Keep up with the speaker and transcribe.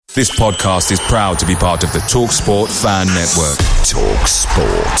This podcast is proud to be part of the TalkSport Fan Network.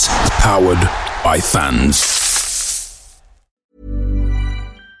 TalkSport. Powered by fans.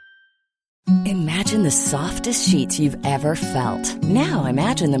 Imagine the softest sheets you've ever felt. Now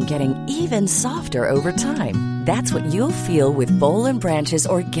imagine them getting even softer over time. That's what you'll feel with Boll & Branch's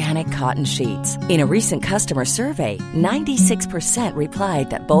organic cotton sheets. In a recent customer survey, 96% replied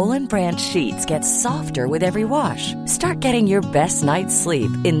that Boll & Branch sheets get softer with every wash. Start getting your best night's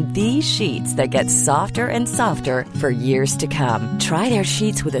sleep in these sheets that get softer and softer for years to come. Try their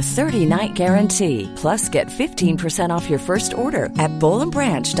sheets with a 30-night guarantee. Plus, get 15% off your first order at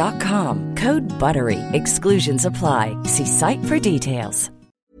bollandbranch.com. Code BUTTERY. Exclusions apply. See site for details.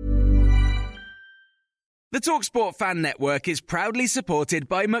 The TalkSport Fan Network is proudly supported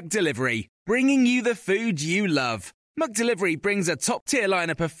by McDelivery, bringing you the food you love. McDelivery brings a top-tier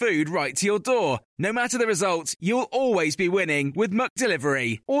lineup of food right to your door. No matter the result, you'll always be winning with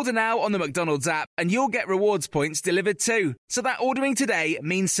McDelivery. Order now on the McDonald's app and you'll get rewards points delivered too. So that ordering today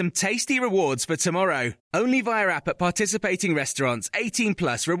means some tasty rewards for tomorrow. Only via app at participating restaurants. 18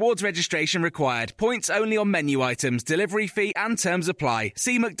 plus. Rewards registration required. Points only on menu items. Delivery fee and terms apply.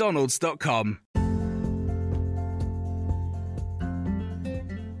 See mcdonalds.com.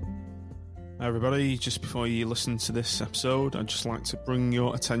 Hi everybody, just before you listen to this episode, I'd just like to bring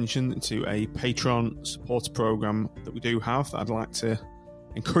your attention to a Patreon supporter programme that we do have that I'd like to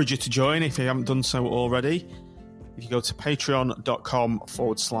encourage you to join if you haven't done so already. If you go to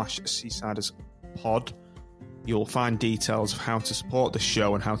patreon.com/seasiderspod, you'll find details of how to support this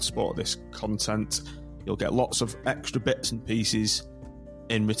show and how to support this content. You'll get lots of extra bits and pieces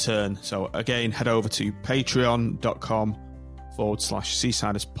in return. So again, head over to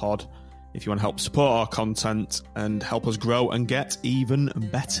patreon.com/seasiderspod if you want to help support our content and help us grow and get even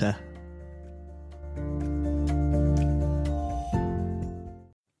better.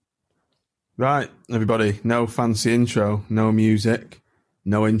 Right, everybody, no fancy intro, no music,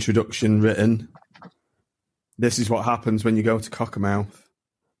 no introduction written. This is what happens when you go to Cockermouth.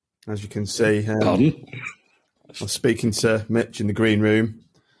 As you can see, I was speaking to Mitch in the green room,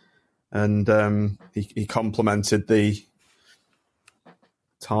 and he complimented the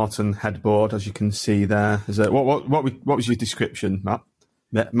tartan headboard, as you can see there. Is it what was your description, Matt?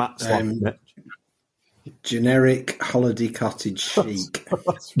 Matt's Mitch. Generic holiday cottage chic.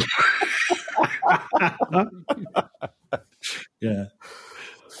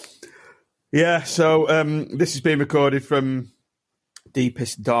 Yeah. So this is being recorded from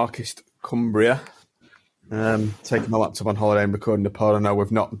deepest, darkest Cumbria. Taking my laptop on holiday and recording the pod. I know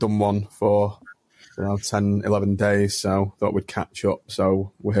we've not done one for 10, 11 days, so thought we'd catch up.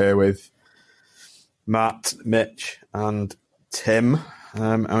 So we're here with Matt, Mitch, and Tim.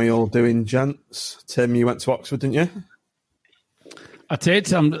 How are you all doing, gents? Tim, you went to Oxford, didn't you? I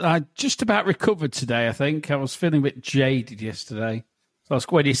did. I just about recovered today, I think. I was feeling a bit jaded yesterday. So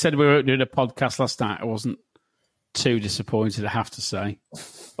when he said we were doing a podcast last night, I wasn't too disappointed, I have to say.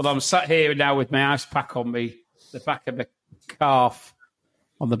 But I'm sat here now with my ice pack on me, the back of my calf,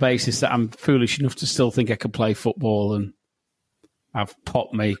 on the basis that I'm foolish enough to still think I can play football, and I've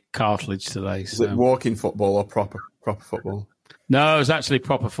popped my cartilage today. Is it walking football or proper football? No, it was actually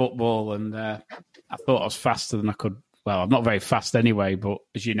proper football, and I thought I was faster than I could. Well, I'm not very fast anyway, but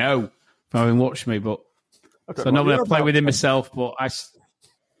as you know, if having watched me, but so normally I play within myself, but I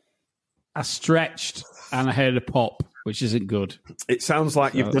stretched and I heard a pop, which isn't good. It sounds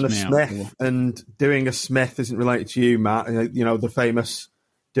like you've done a Smith, and doing a Smith isn't related to you, Matt. You know, the famous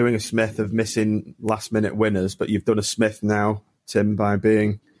doing a Smith of missing last-minute winners, but you've done a Smith now, Tim, by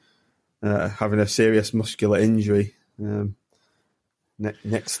being having a serious muscular injury.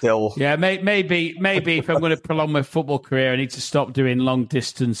 Nick still... Yeah, maybe if I'm going to prolong my football career, I need to stop doing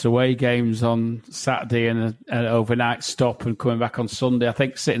long-distance away games on Saturday and an overnight stop and coming back on Sunday. I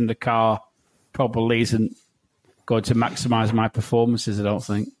think sitting in the car probably isn't going to maximise my performances, I don't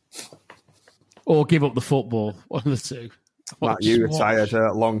think. Or give up the football, one of the two. Matt, you retired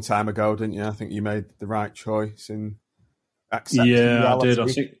a long time ago, didn't you? I think you made the right choice in accepting reality, I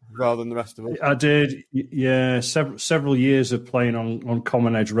did. Rather than the rest of us. I did, yeah. Several years of playing on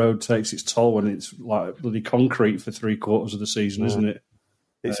Common Edge Road takes its toll when it's like bloody concrete for 3/4 of the season, isn't it?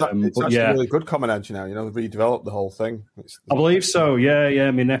 It's actually really good Common Edge now. You know, they've redeveloped the whole thing. I believe so.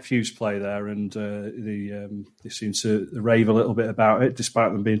 Yeah. My nephews play there, and they seem to rave a little bit about it,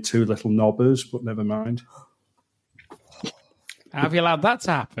 despite them being two little knobbers. But never mind. How have you allowed that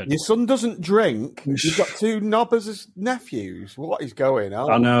to happen? Your son doesn't drink. You've got two knobbers as nephews. What is going on?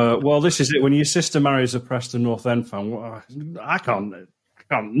 I know. Well, this is it. When your sister marries a Preston North End fan, I can't.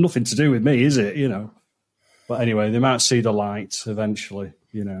 Nothing to do with me, is it? You know. But anyway, they might see the light eventually.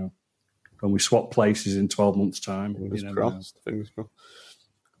 when we swap places in 12 months' time. Fingers crossed.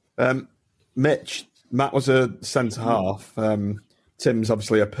 Matt was a centre half. Tim's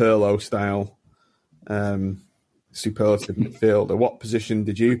obviously a Pirlo style superlative midfielder. What position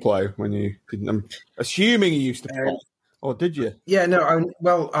did you play when you didn't? I'm assuming you used to play, or did you? Yeah, no.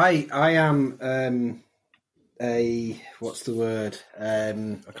 I am what's the word? I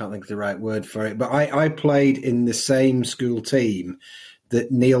can't think of the right word for it. But I played in the same school team that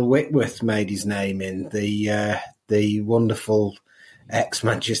Neil Whitworth made his name in. The wonderful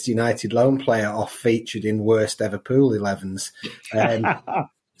ex-Manchester United loan player, off featured in worst ever pool 11s.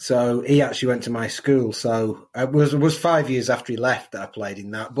 So he actually went to my school. So it was 5 years after he left that I played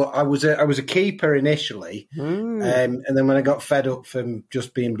in that. But I was a keeper initially, and then when I got fed up from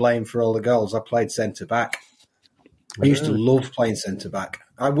just being blamed for all the goals, I played centre back. I used to love playing centre back.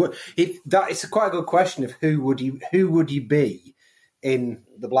 It's quite a good question of who would you be in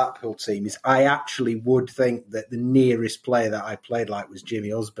the Blackpool team. Is I actually would think that the nearest player that I played like was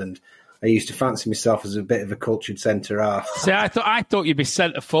Jimmy Husband. I used to fancy myself as a bit of a cultured centre half. See, I thought you'd be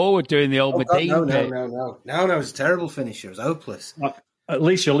centre forward doing the old Medine. No. It was a terrible finisher. It was hopeless. At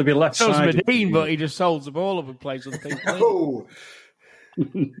least you'll be left So sided. Medine, but he just holds the ball up and plays on things. No.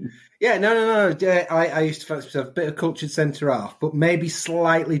 Yeah, no. I used to fancy myself a bit of cultured centre half, but maybe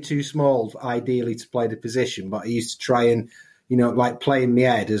slightly too small, ideally, to play the position. But I used to try and, play in my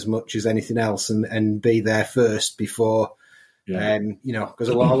head as much as anything else and be there first before. Because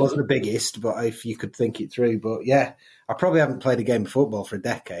I wasn't the biggest, but if you could think it through. But yeah, I probably haven't played a game of football for a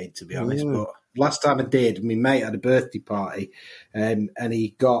decade, to be honest. But last time I did, my mate had a birthday party, and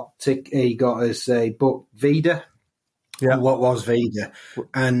he got us a book, Vida. Yeah. What was Vida?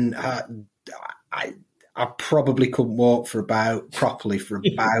 And I probably couldn't walk properly for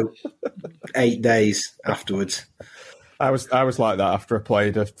about 8 days afterwards. I was like that after I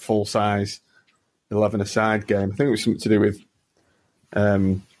played a full size 11-a-side game. I think it was something to do with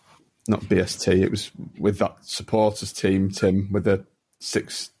not BST. It was with that supporters team, Tim, with the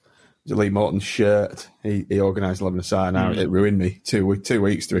Lee Morton's shirt. He organised 11-a-side. Now it ruined me. 2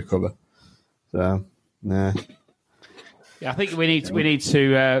 weeks to recover. So, nah. Yeah, I think we need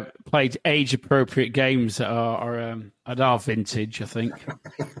to play age appropriate games that are at our vintage. I think.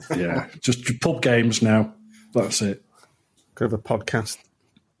 Yeah, just pub games now. That's it. Could have a podcast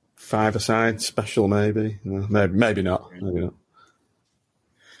 5-a-side special, maybe. No, maybe not.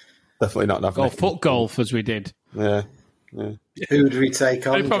 Definitely not. Foot golf as we did. Yeah. Who do we take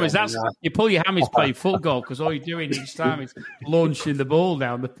on? The problem is you pull your hammies playing foot golf because all you're doing each time is launching the ball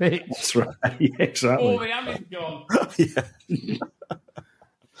down the pitch. That's right. Yeah, exactly. Oh, my hammies gone. Yeah.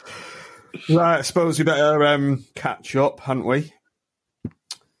 Right, I suppose we better catch up, hadn't we?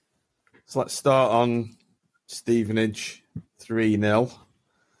 So let's start on Stevenage 3-0.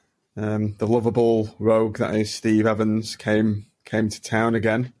 The lovable rogue that is Steve Evans came to town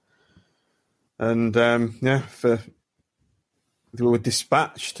again, and they were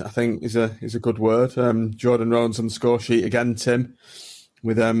dispatched, I think is a good word. Jordan Rowan's on the score sheet again, Tim,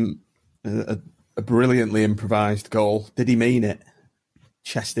 with a brilliantly improvised goal. Did he mean it?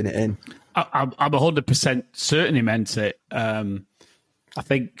 Chesting it in. I'm 100% certain he meant it. I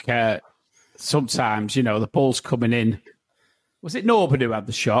think sometimes, the ball's coming in. Was it Norman who had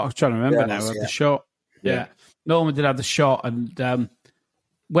the shot? I'm trying to remember now. The shot. Yeah. Norman did have the shot, and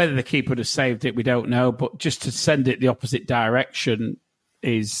whether the keeper would have saved it, we don't know. But just to send it the opposite direction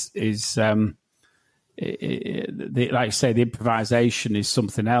is like you say, the improvisation is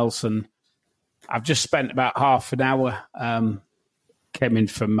something else. And I've just spent about half an hour came in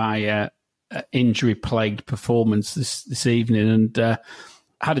from my injury-plagued performance this evening, and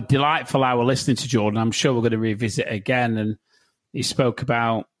had a delightful hour listening to Jordan. I'm sure we're going to revisit it again. And he spoke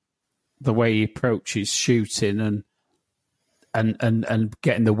about the way he approaches shooting and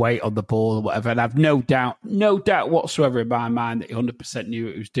getting the weight on the ball or whatever. And I've no doubt whatsoever in my mind that he 100% knew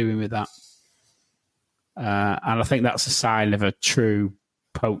what he was doing with that. And I think that's a sign of a true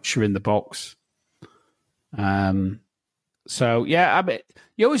poacher in the box. So, yeah, I mean,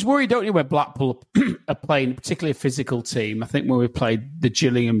 you always worry, don't you, when Blackpool are playing, particularly a physical team. I think when we played the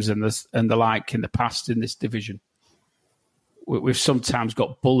Gillinghams and the like in the past in this division, we've sometimes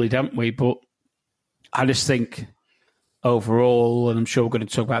got bullied, haven't we? But I just think overall, and I'm sure we're going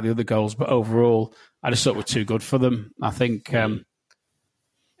to talk about the other goals, but overall, I just thought we're too good for them. I think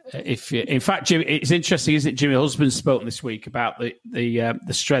in fact, Jimmy, it's interesting, isn't it? Jimmy Husband spoke this week about the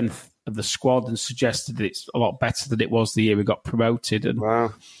strength of the squad and suggested that it's a lot better than it was the year we got promoted. And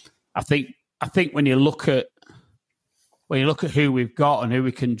wow. I think when you look at who we've got and who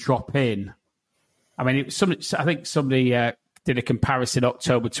we can drop in, I mean, I think somebody did a comparison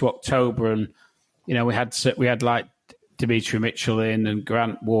October to October, and we had like Dimitri Mitchell in and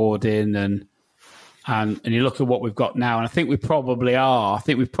Grant Ward in, and you look at what we've got now, and I think we probably are. I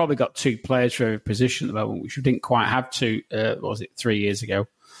think we've probably got 2 players for every position at the moment, which we didn't quite have 3 years ago.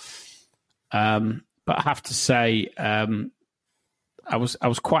 But I have to say, I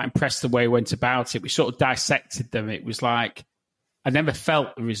was quite impressed the way we went about it. We sort of dissected them. It was like I never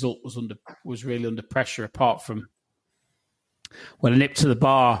felt the result was really under pressure, apart from when I nipped to the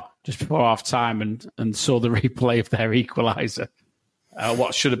bar just before half time and saw the replay of their equaliser.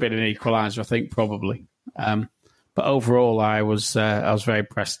 What should have been an equaliser, I think, probably. But overall, I was very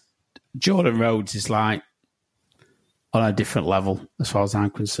impressed. Jordan Rhodes is like on a different level as far as I'm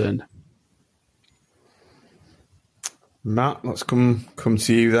concerned. Matt, let's come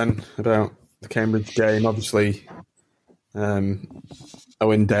to you then about the Cambridge game. Obviously,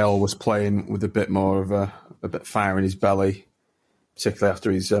 Owen Dale was playing with a bit more of a bit of fire in his belly, particularly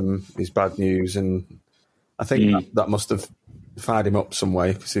after his bad news, and I think that must have fired him up some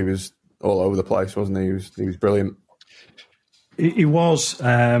way, because he was all over the place, wasn't he? He was brilliant. He was,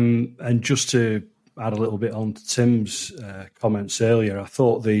 and just to add a little bit on to Tim's comments earlier, I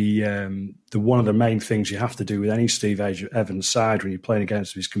thought the one of the main things you have to do with any Steve Evans side when you're playing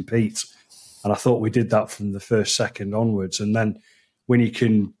against him is compete, and I thought we did that from the first second onwards. And then when you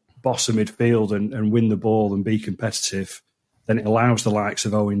can boss a midfield and win the ball and be competitive, then it allows the likes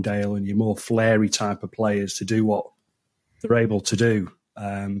of Owen Dale and your more flary type of players to do what they're able to do.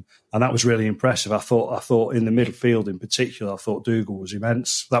 And that was really impressive. I thought in the midfield in particular, I thought Dougal was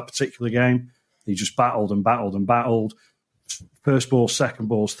immense that particular game. He just battled and battled and battled. First balls, second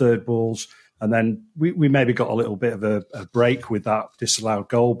balls, third balls. And then we maybe got a little bit of a break with that disallowed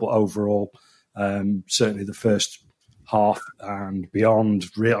goal. But overall, certainly the first half and beyond,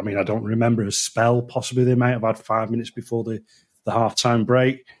 I don't remember a spell. Possibly they might have had 5 minutes before the half-time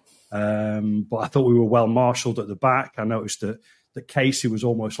break. But I thought we were well marshalled at the back. I noticed that Casey was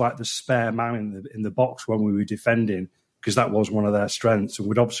almost like the spare man in the box when we were defending, because that was one of their strengths, and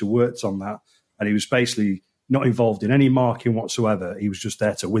we'd obviously worked on that. And he was basically not involved in any marking whatsoever. He was just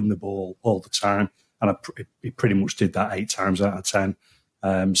there to win the ball all the time, and he pretty much did that 8 times out of 10.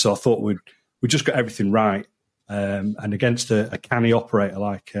 So I thought we just got everything right. And against a canny operator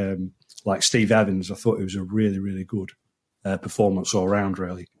like Steve Evans, I thought it was a really, really good performance all round,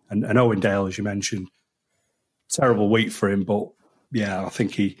 really. And Owen Dale, as you mentioned, terrible week for him, but yeah, I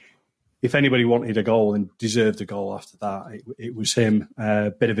think if anybody wanted a goal and deserved a goal after that, it was him.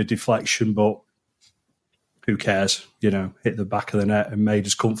 Bit of a deflection, but who cares? Hit the back of the net and made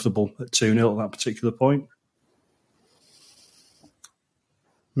us comfortable at 2-0 at that particular point.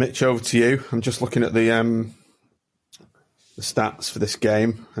 Mitch, over to you. I'm just looking at the stats for this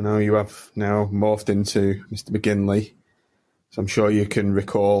game. I know you have now morphed into Mr. McGinley, so I'm sure you can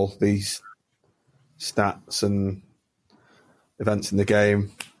recall these stats and events in the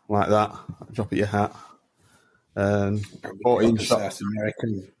game like that. Drop at your hat. 14 shots. South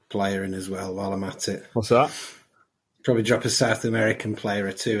American player in as well while I'm at it. What's that? Probably drop a South American player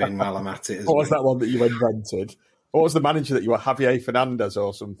or two in while I'm at it. What was that one that you invented? What was the manager that you were? Javier Fernandez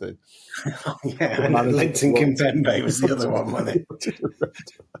or something? Yeah, Linton Kimpembe was the other one, wasn't it?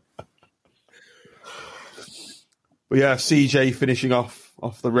 But yeah, CJ finishing off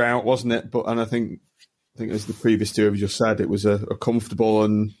the route, wasn't it? And I think as the previous two have just said, it was a comfortable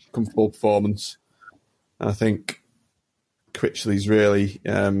performance. And I think Critchley's really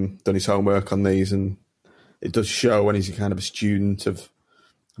done his homework on these, and it does show when he's a kind of a student of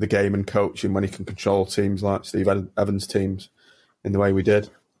the game and coaching, when he can control teams like Steve Evans' teams in the way we did.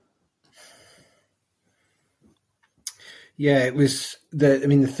 Yeah, it was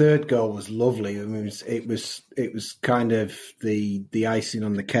the third goal was lovely. I mean, it was kind of the icing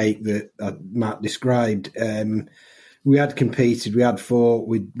on the cake that Matt described. We had competed, we had fought,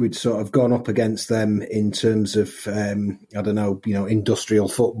 we'd sort of gone up against them in terms of industrial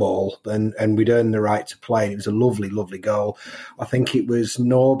football, and we'd earned the right to play. It was a lovely, lovely goal. I think it was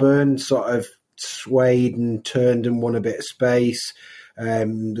Norburn sort of swayed and turned and won a bit of space.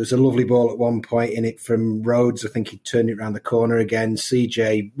 There's a lovely ball at one point in it from Rhodes. I think he turned it around the corner again.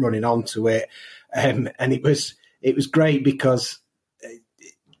 CJ running onto it, and it was great because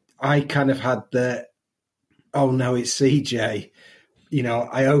I kind of had the, oh no, it's CJ.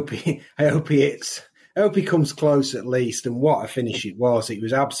 I hope he comes close at least. And what a finish it was! It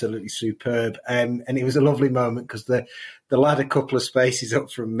was absolutely superb, and it was a lovely moment because the lad a couple of spaces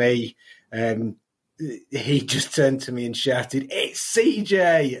up from me. He just turned to me and shouted, "It's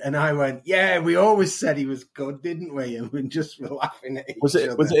CJ!" And I went, "Yeah, we always said he was good, didn't we?" And we just were laughing at each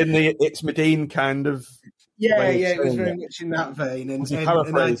other. Was it in the It's Medine kind of Yeah, it was very much in that vein. And, was he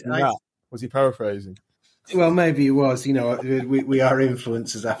paraphrasing that? Was he paraphrasing? Well, maybe he was. We are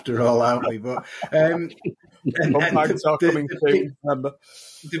influencers after all, aren't we? But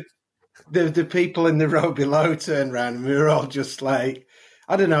the people in the row below turned around and we were all just like,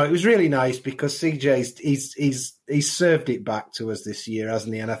 I don't know. It was really nice because CJ's he's served it back to us this year,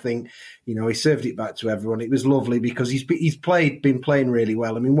 hasn't he? And I think he served it back to everyone. It was lovely because he's been playing really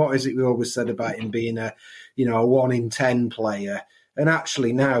well. I mean, what is it we always said about him being a 1 in 10 player? And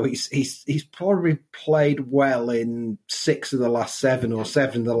actually now he's probably played well in 6 of the last 7 or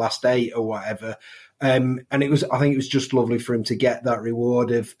 7 of the last 8 or whatever. And I think it was just lovely for him to get that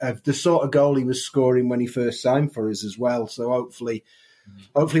reward of the sort of goal he was scoring when he first signed for us as well. So hopefully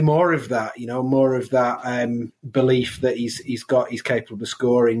more of that, more of that belief that he's capable of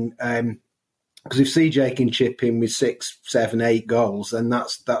scoring. Because if CJ can chip in with 6, 7, 8 goals, then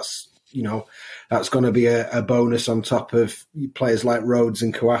that's going to be a bonus on top of players like Rhodes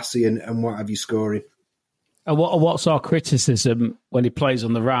and Kouassi and what have you scoring. And what's our criticism when he plays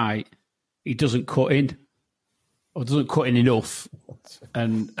on the right? He doesn't cut in, or doesn't cut in enough.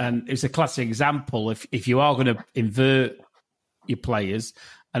 And it's a classic example. If you are going to invert your players,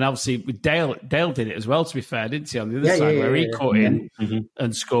 and obviously Dale did it as well, to be fair, didn't he, on the other side, where he cut in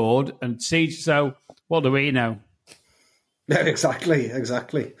and scored. And CJ, so what do we know? Yeah, exactly.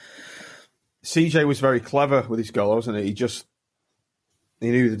 CJ was very clever with his goal, wasn't he?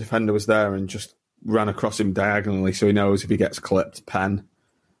 He knew the defender was there and just ran across him diagonally, so he knows if he gets clipped, pen.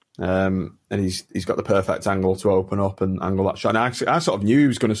 And he's got the perfect angle to open up and angle that shot. And I sort of knew he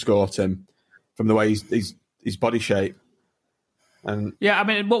was going to score, Tim, from the way his body shape. And yeah, I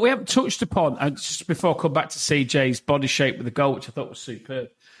mean, what we haven't touched upon, and just before I come back to CJ's body shape with the goal, which I thought was superb,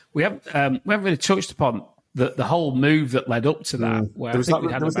 we haven't really touched upon the whole move that led up to that. Where there was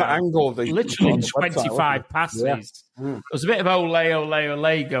that angle, literally 25 passes. Yeah. There was a bit of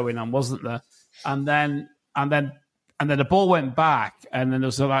ole going on, wasn't there? And then the ball went back, and then there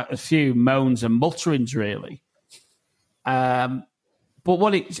was a few moans and mutterings, really. But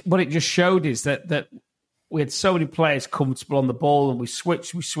what it just showed is that we had so many players comfortable on the ball, and we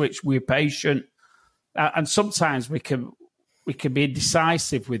switched, we were patient, and sometimes we can be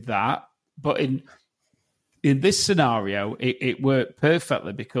indecisive with that. But in this scenario, it worked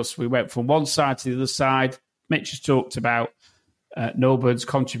perfectly because we went from one side to the other side. Mitch has talked about Norburn's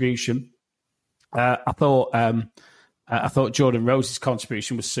contribution. I thought Jordan Rose's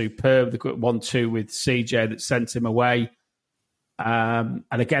contribution was superb. The 1-2 with CJ that sent him away. And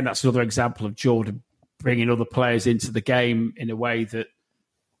again, that's another example of Jordan bringing other players into the game in a way that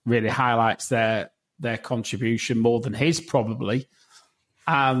really highlights their contribution more than his, probably.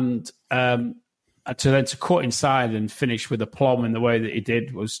 And to cut inside and finish with aplomb in the way that he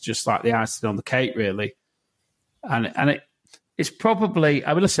did was just like the icing on the cake, really. And it's probably,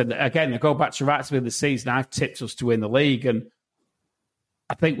 I mean, listen, again, I go back to right at the beginning of the season, I've tipped us to win the league. And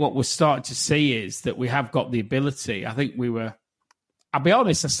I think what we're starting to see is that we have got the ability. I think I'll be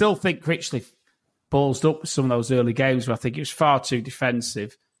honest, I still think Critchley ballsed up some of those early games where I think it was far too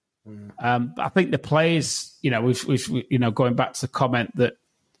defensive. But I think the players, we've going back to the comment that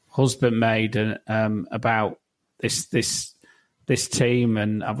Husband made about this team,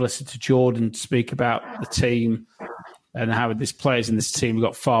 and I've listened to Jordan speak about the team and how these players in this team have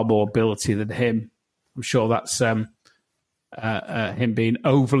got far more ability than him. I'm sure that's him being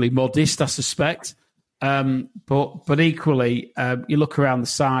overly modest, I suspect. But equally, you look around the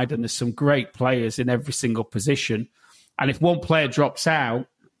side and there's some great players in every single position. And if one player drops out,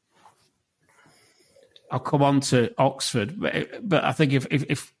 I'll come on to Oxford. But I think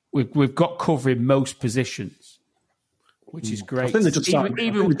if we've got cover in most positions, which is great. I think they're just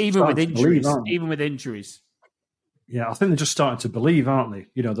even with injuries. Yeah, I think they're just starting to believe, aren't they?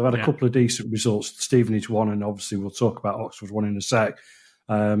 They've had a couple of decent results. Stevenage won, and obviously we'll talk about Oxford one in a sec.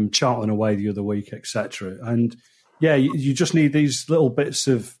 Charlton away the other week, etc. And yeah, you just need these little bits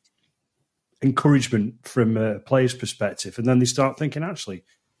of encouragement from a player's perspective, and then they start thinking, actually,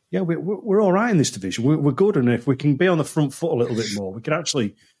 yeah, we're all right in this division. We're good, and if we can be on the front foot a little bit more, we can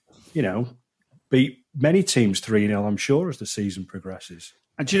actually, beat many teams 3-0, I'm sure, as the season progresses.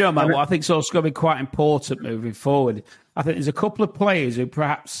 And do you know, Matt, what I think is also going to be quite important moving forward? I think there's a couple of players who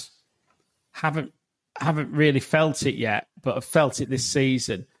perhaps haven't really felt it yet, but have felt it this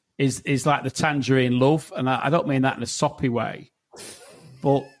season, is like the tangerine love. And I don't mean that in a soppy way,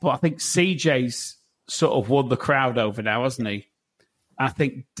 but I think CJ's sort of won the crowd over now, hasn't he? I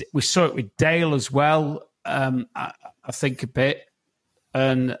think we saw it with Dale as well, I think a bit.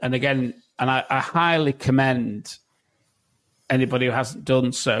 And again, I highly commend anybody who hasn't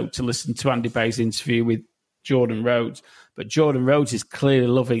done so to listen to Andy Bay's interview with Jordan Rhodes. But Jordan Rhodes is clearly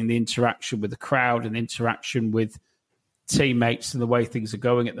loving the interaction with the crowd and the interaction with teammates and the way things are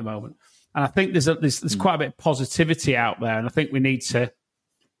going at the moment. And I think there's quite a bit of positivity out there, and I think we need to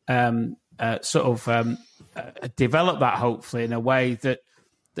develop that hopefully in a way that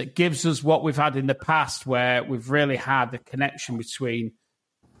gives us what we've had in the past, where we've really had the connection between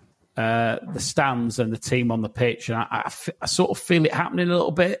the stands and the team on the pitch. And I sort of feel it happening a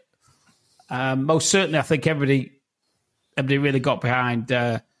little bit. Most certainly, I think everybody really got behind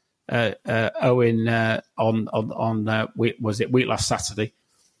Owen on week last Saturday.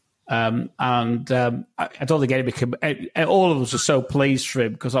 I don't think anybody all of us are so pleased for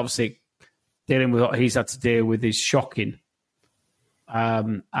him, because obviously dealing with what he's had to deal with is shocking.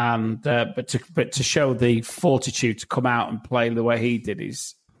 But to show the fortitude to come out and play the way he did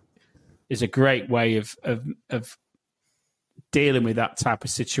is a great way of dealing with that type of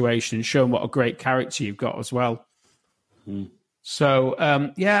situation and showing what a great character you've got as well. So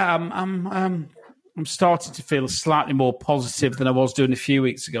I'm starting to feel slightly more positive than I was doing a few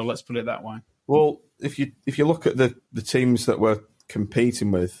weeks ago. Let's put it that way. Well, if you look at the teams that we're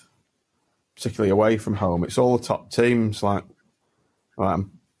competing with, particularly away from home, it's all the top teams. Like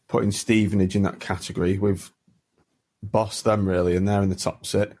I'm putting Stevenage in that category. We've bossed them really, and they're in the top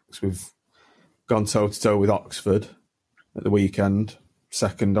 6. We've gone toe to toe with Oxford at the weekend.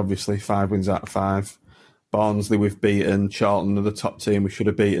 Second, obviously, 5 wins out of 5. Barnsley we've beaten. Charlton are the top team we should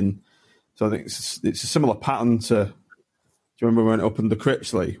have beaten. So I think it's a similar pattern to. Do you remember when we went up under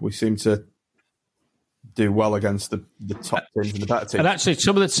Critchley? We seem to do well against the top teams and the better teams. And actually,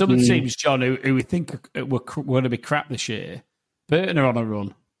 some of the teams, John, who we think were going to be crap this year, Burton are on a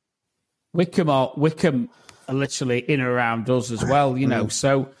run. Wickham are literally in and around us as well, you know.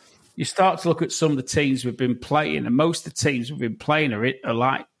 So you start to look at some of the teams we've been playing, and most of the teams we've been playing are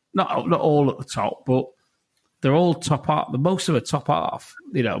like not all at the top, but they're all top half. Most of them are top half.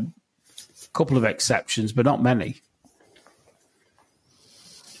 You know, a couple of exceptions, but not many.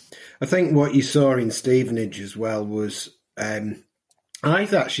 I think what you saw in Stevenage as well was I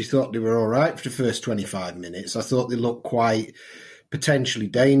actually thought they were all right for the first 25 minutes. I thought they looked quite potentially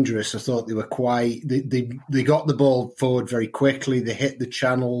dangerous. I thought they were quite... They got the ball forward very quickly. They hit the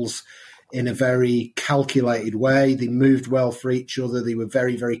channels in a very calculated way. They moved well for each other. They were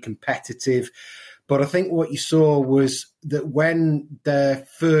very, very competitive. But I think what you saw was that when their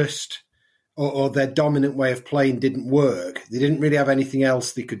first... or their dominant way of playing didn't work, they didn't really have anything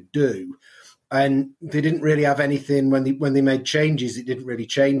else they could do. And they didn't really have anything when they made changes, it didn't really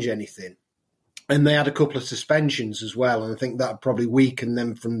change anything. And they had a couple of suspensions as well, and I think that probably weakened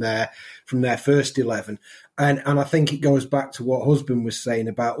them from their first 11. And I think it goes back to what Husband was saying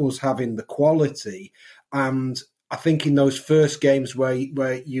about us having the quality. And I think in those first games where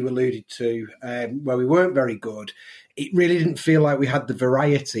you alluded to, where we weren't very good, it really didn't feel like we had the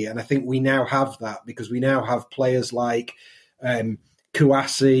variety. And I think we now have that, because we now have players like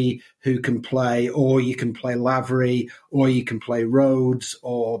Kouassi who can play, or you can play Lavery, or you can play Rhodes,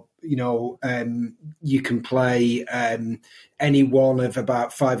 or you can play any one of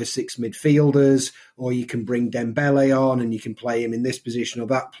about 5 or 6 midfielders, or you can bring Dembele on and you can play him in this position or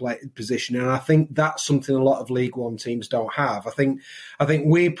that position. And I think that's something a lot of League One teams don't have. I think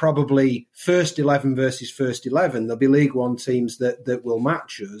we're probably first 11 versus first 11. There'll be League One teams that will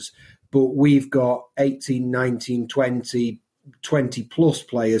match us, but we've got 18, 19, 20 plus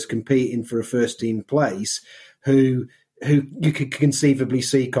players competing for a first team place who you could conceivably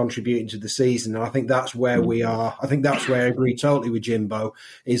see contributing to the season. And I think that's where we are. I think that's where I agree totally with Jimbo,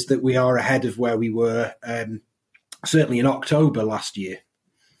 is that we are ahead of where we were certainly in October last year.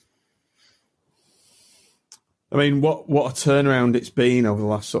 I mean, what a turnaround it's been over the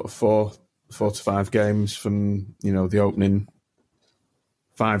last sort of four to 5 games from, the opening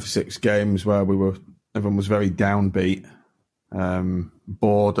 5 or 6 games where everyone was very downbeat,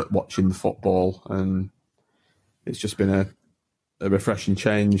 bored at watching the football, and it's just been a refreshing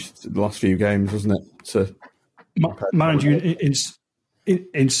change to the last few games, hasn't it? Mind you,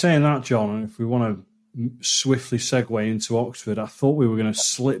 in saying that, John, if we want to swiftly segue into Oxford, I thought we were going to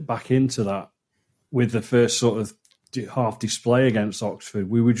slip back into that with the first sort of half display against Oxford.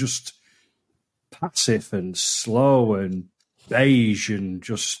 We were just passive and slow and beige and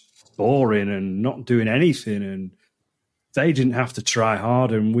just boring and not doing anything, and they didn't have to try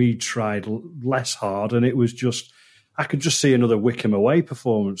hard and we tried less hard, and it was just, I could just see another Wickham away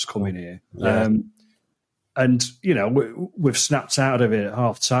performance coming here. Yeah. And, we've snapped out of it at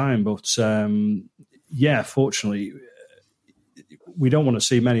half time, but fortunately, we don't want to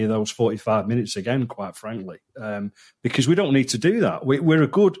see many of those 45 minutes again, quite frankly, because we don't need to do that. We're a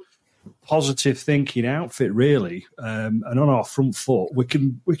good positive thinking outfit, really. And on our front foot, we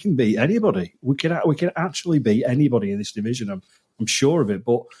can beat anybody. We can actually beat anybody in this division. I'm sure of it.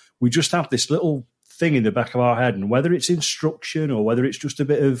 But we just have this little thing in the back of our head, and whether it's instruction or whether it's just a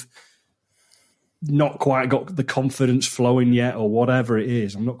bit of not quite got the confidence flowing yet or whatever it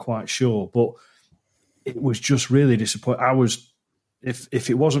is, I'm not quite sure. But it was just really disappointing. If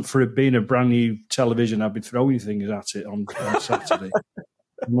it wasn't for it being a brand new television, I'd be throwing things at it on Saturday.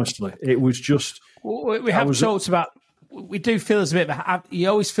 Honestly, it was just. We have talked about. We do feel there's a bit of a. You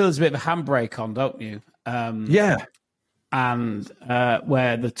always feel there's a bit of a handbrake on, don't you? Yeah. And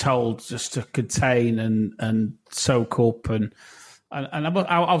where they're told just to contain and soak up and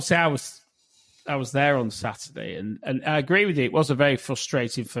obviously I was there on Saturday and I agree with you. It was a very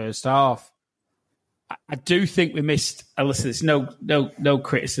frustrating first half. I do think we missed. Listen, it's no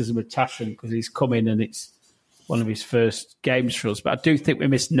criticism of Tashan because he's come in and it's one of his first games for us. But I do think we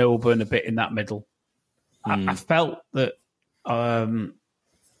missed Noburn a bit in that middle. I felt that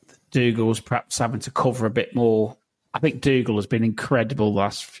Dougal was perhaps having to cover a bit more. I think Dougal has been incredible the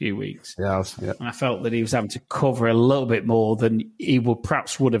last few weeks. Yeah. And I felt that he was having to cover a little bit more than he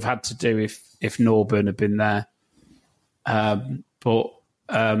would have had to do if Norburn had been there.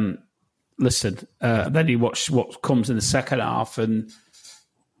 Listen, then you watch what comes in the second half and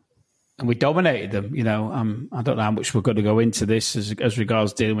we dominated them. You know, I don't know how much we're going to go into this as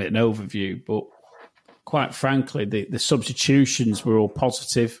regards dealing with an overview, but quite frankly, the substitutions were all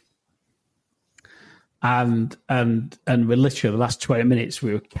positive. And we're literally the last 20 minutes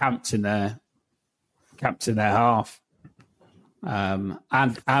we were camped in their half,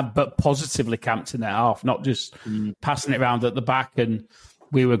 but positively camped in their half, not just passing it around at the back. And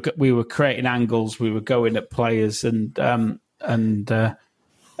we were creating angles, we were going at players, and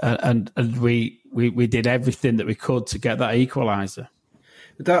we did everything that we could to get that equaliser.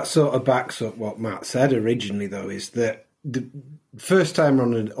 That sort of backs up what Matt said originally, though, is that the first time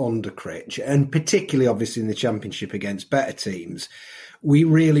under Critch, and particularly obviously in the Championship against better teams, we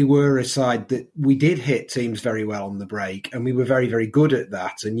really were a side that we did hit teams very well on the break, and we were very, very good at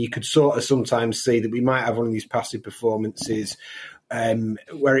that. And you could sort of sometimes see that we might have one of these passive performances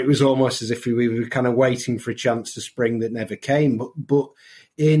where it was almost as if we were kind of waiting for a chance to spring that never came. But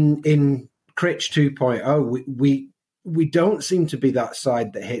in Critch 2.0, we don't seem to be that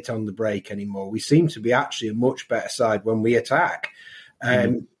side that hit on the break anymore. We seem to be actually a much better side when we attack.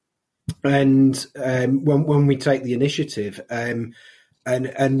 And when we take the initiative, and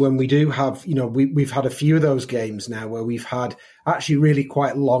when we do have, you know, we've had a few of those games now where we've had actually really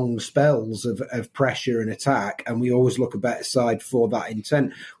quite long spells of pressure and attack, and we always look a better side for that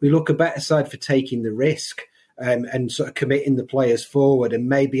intent. We look a better side for taking the risk and sort of committing the players forward, and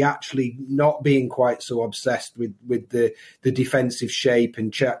maybe actually not being quite so obsessed with the defensive shape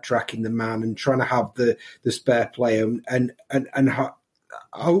and tracking the man and trying to have the spare player and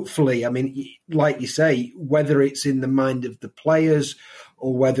hopefully, I mean, like you say, whether it's in the mind of the players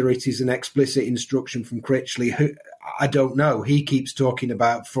or whether it is an explicit instruction from Critchley, who I don't know. He keeps talking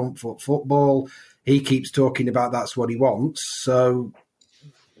about front foot football. He keeps talking about that's what he wants. So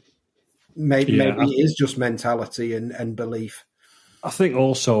maybe it is just mentality and belief. I think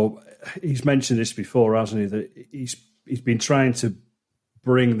also he's mentioned this before, hasn't he? That he's been trying to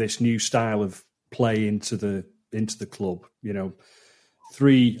bring this new style of play into the club. You know,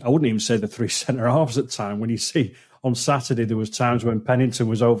 I wouldn't even say the three centre halves at the time. When you see on Saturday, there was times when Pennington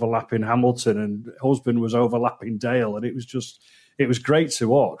was overlapping Hamilton and Husband was overlapping Dale, and it was great to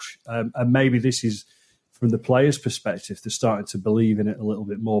watch. And maybe this is, from the players' perspective, they're starting to believe in it a little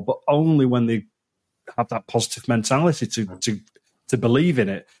bit more, but only when they have that positive mentality to believe in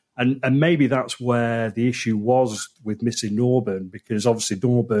it. And maybe that's where the issue was with missing Norburn, because obviously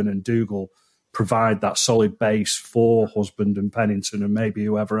Norburn and Dougal provide that solid base for Husband and Pennington and maybe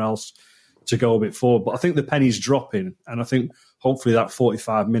whoever else to go a bit forward. But I think the penny's dropping, and I think hopefully that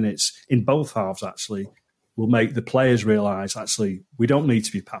 45 minutes in both halves actually will make the players realise, actually, we don't need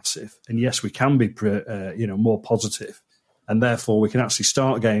to be passive. And yes, we can be more positive. And therefore, we can actually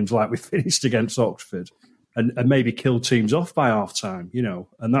start games like we finished against Oxford and maybe kill teams off by half-time, you know.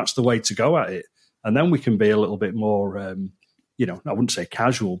 And that's the way to go at it. And then we can be a little bit more, I wouldn't say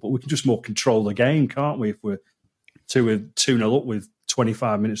casual, but we can just more control the game, can't we, if we're 2-0 up with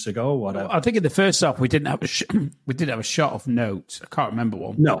 25 minutes to go or whatever. I think in the first half we didn't have a shot of note. I can't remember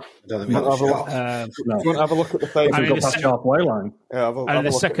one. No. Do you want to have a look at the face? Go past the halfway line. Yeah, and in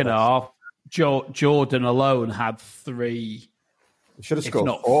the second half, Jordan alone had 3. He should have scored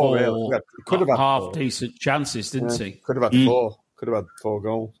not 4. 4 really. He could have had half decent chances, didn't he? Could have had 4. Could have had 4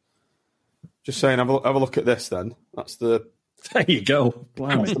 goals. Just saying, have a look at this then. That's the There you go.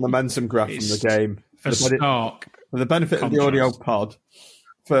 That's the momentum graph from the game. For the benefit contrast. of the audio pod,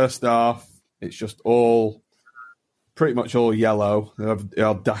 first half, it's just pretty much all yellow. They have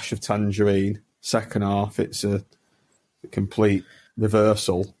a dash of tangerine. Second half, it's a complete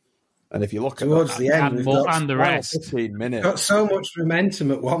reversal. And if you look towards the end, and the rest, 15 minutes. Got so much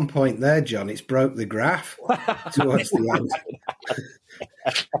momentum at one point there, John. It's broke the graph towards the end.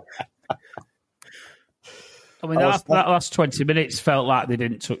 I mean, that last 20 minutes felt like they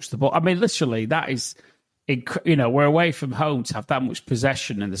didn't touch the ball. I mean, literally, that is, we're away from home to have that much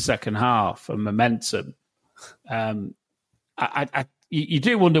possession in the second half and momentum. You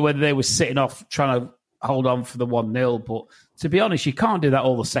do wonder whether they were sitting off trying to hold on for the 1-0, but to be honest, you can't do that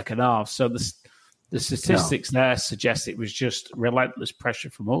all the second half. So the statistics there suggest it was just relentless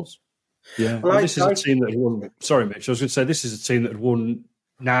pressure from us. Yeah, this is a team that won. Sorry, Mitch. I was going to say this is a team that had won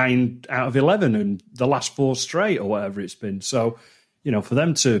 9 out of 11 and the last 4 straight or whatever it's been. So, for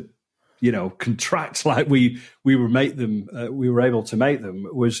them to, contract like we were able to make them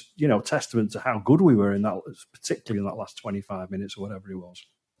was, testament to how good we were in that, particularly in that last 25 minutes or whatever it was.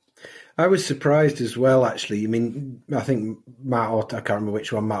 I was surprised as well, actually. I mean, I think I can't remember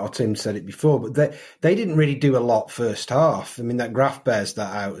which one, Matt or Tim said it before, but they didn't really do a lot first half. I mean, that graph bears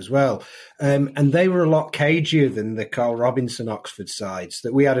that out as well. And they were a lot cagier than the Carl Robinson Oxford sides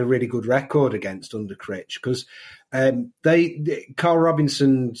that we had a really good record against under Critch, because Carl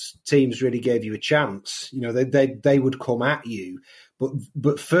Robinson's teams really gave you a chance. They would come at you.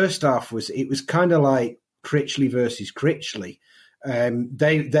 But first half was kind of like Critchley versus Critchley.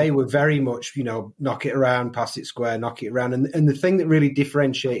 They were very much, knock it around, pass it square, knock it around. And the thing that really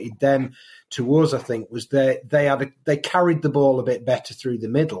differentiated them to us, I think, was they carried the ball a bit better through the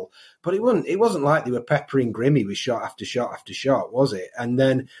middle. But it wasn't like they were peppering Grimmy with shot after shot after shot, was it? And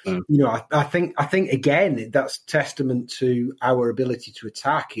then, I think again, that's testament to our ability to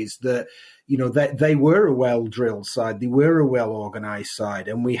attack, is that, they were a well-drilled side. They were a well-organised side,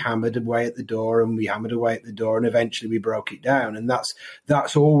 and we hammered away at the door, and eventually we broke it down. And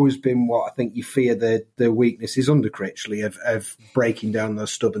that's always been what I think you fear the weakness is under Critchley, of breaking down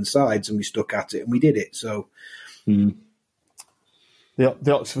those stubborn sides, and we stuck at it, and we did it. So, the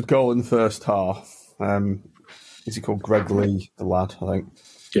Oxford goal in the first half, is he called Greg Lee, the lad, I think?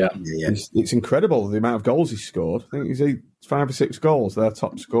 Yeah. It's incredible the amount of goals he scored. I think he's 5 or 6 goals, their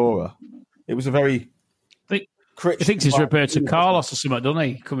top scorer. It was a very... He thinks he's Roberto Carlos or something, doesn't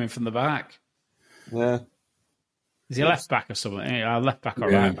he? Coming from the back. Yeah. Is he left back or something? Left back or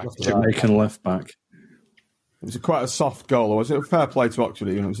right back? Jamaican left back. It was quite a soft goal. Was it fair play to Oxford?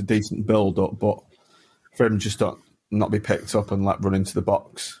 It was a decent build-up, but for him just to not be picked up and run into the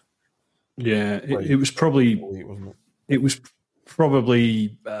box. Yeah, it was probably... It was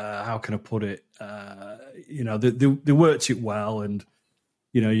probably, how can I put it? They worked it well, and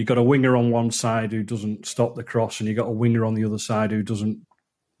you got a winger on one side who doesn't stop the cross, and you got a winger on the other side who doesn't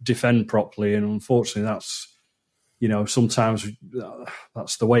defend properly. And unfortunately, that's sometimes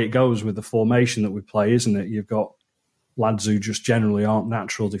that's the way it goes with the formation that we play, isn't it? You've got lads who just generally aren't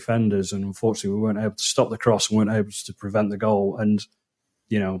natural defenders, and unfortunately, we weren't able to stop the cross and weren't able to prevent the goal. And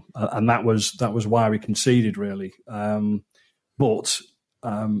and that was why we conceded, really. But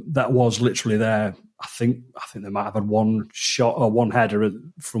that was literally there. I think they might have had one shot or one header,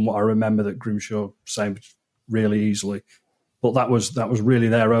 from what I remember, that Grimshaw saved really easily. But that was really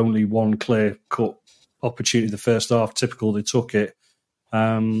their only one clear cut opportunity the first half. Typical, they took it.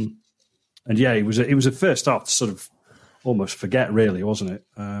 And yeah, it was a first half to sort of almost forget, really, wasn't it?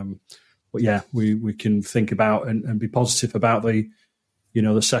 But yeah, we can think about and be positive about the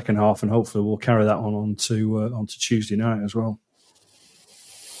second half, and hopefully we'll carry that on to Tuesday night as well.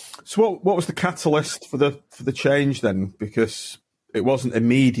 So what was the catalyst for the change then? Because it wasn't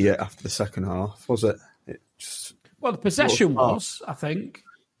immediate after the second half, was it? Well, the possession was. I think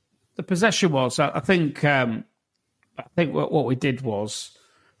the possession was. I think what we did was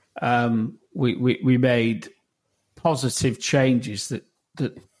we made positive changes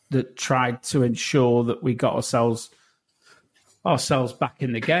that tried to ensure that we got ourselves back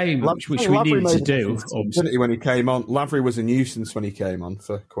in the game, which we needed to do. When he came on, Lavery was a nuisance when he came on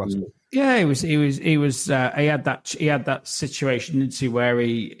for Quest. Yeah, he had that situation, didn't he, where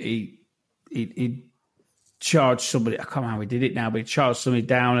he charged somebody. I can't remember how he did it now, but he charged somebody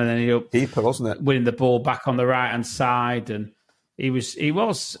down, and then he ended up keeper, wasn't it, winning the ball back on the right hand side, and he was.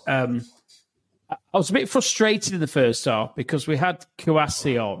 I was a bit frustrated in the first half because we had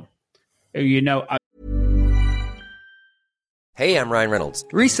Kouassi on, who Hey, I'm Ryan Reynolds.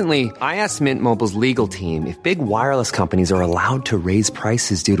 Recently, I asked Mint Mobile's legal team if big wireless companies are allowed to raise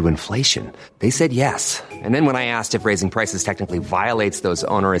prices due to inflation. They said yes. And then when I asked if raising prices technically violates those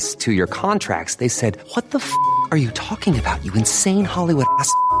onerous 2-year contracts, they said, "What the f*** are you talking about, you insane Hollywood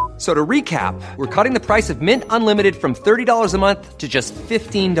ass?" So to recap, we're cutting the price of Mint Unlimited from $30 a month to just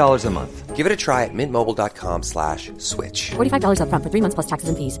 $15 a month. Give it a try at mintmobile.com/switch. $45 up front for 3 months plus taxes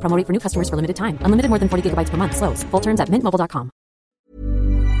and fees. Promo rate for new customers for limited time. Unlimited more than 40 gigabytes per month. Slows full terms at mintmobile.com.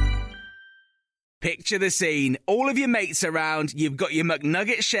 Picture the scene. All of your mates around, you've got your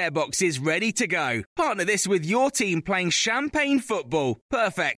McNugget share boxes ready to go. Partner this with your team playing champagne football.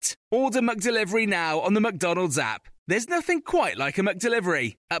 Perfect. Order McDelivery now on the McDonald's app. There's nothing quite like a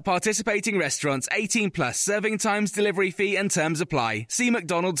McDelivery. At participating restaurants, 18 plus, serving times, delivery fee and terms apply. See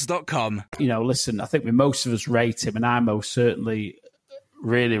mcdonalds.com. You know, listen, I think most of us rate him, and I most certainly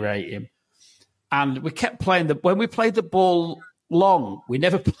really rate him. And we kept playing when we played the ball long, we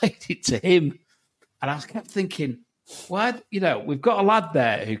never played it to him. And I kept thinking, why? You know, we've got a lad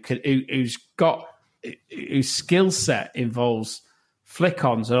there whose skill set involves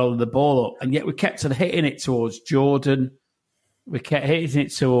flick-ons and holding the ball up, and yet we kept on hitting it towards Jordan. We kept hitting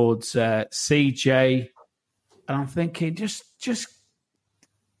it towards CJ, and I'm thinking, just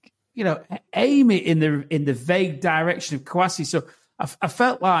you know, aim it in the vague direction of Kouassi. So I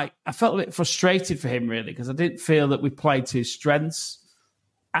felt a bit frustrated for him, really, because I didn't feel that we played to his strengths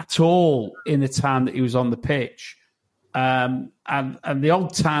at all in the time that he was on the pitch. And the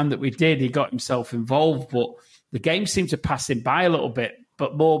odd time that we did, he got himself involved, but the game seemed to pass him by a little bit,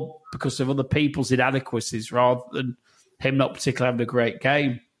 but more because of other people's inadequacies rather than him not particularly having a great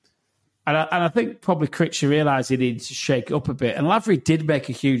game. And I think probably Critcher realised he needed to shake it up a bit. And Lavery did make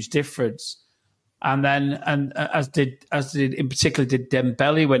a huge difference. And as did in particular did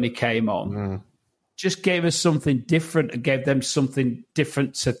Dembele when he came on. Just gave us something different and gave them something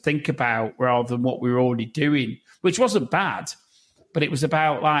different to think about rather than what we were already doing, which wasn't bad, but it was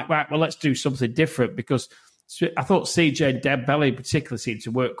about like, right, well, let's do something different, because I thought CJ and Dembele in particular seemed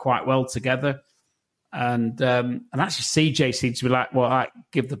to work quite well together. And actually CJ seemed to be like,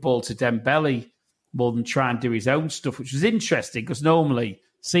 give the ball to Dembele more than try and do his own stuff, which was interesting because normally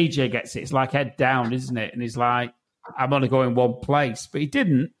CJ gets it. It's like head down, isn't it? And he's like, I'm only going one place. But he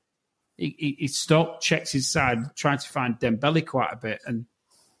didn't. He stopped, checks his side, trying to find Dembele quite a bit. And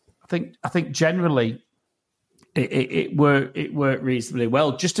I think generally it worked reasonably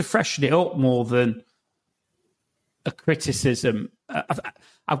well, just to freshen it up more than a criticism.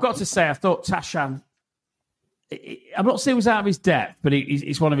 I've got to say, I thought Tashan, I'm not saying he was out of his depth, but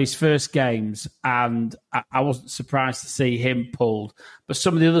it's one of his first games, and I wasn't surprised to see him pulled. But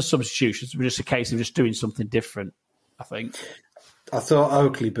some of the other substitutions were just a case of just doing something different, I think. I thought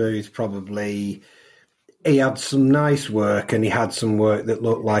Oakley Booth probably, he had some nice work, and he had some work that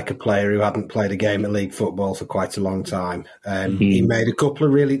looked like a player who hadn't played a game of league football for quite a long time. He made a couple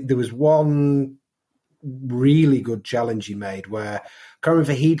of there was one really good challenge he made where, I can't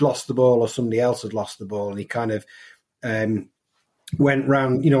remember if he'd lost the ball or somebody else had lost the ball, and he kind of went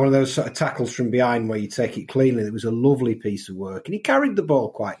round, one of those sort of tackles from behind where you take it cleanly. It was a lovely piece of work, and he carried the ball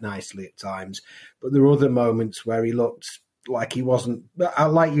quite nicely at times, but there were other moments where he looked like he wasn't,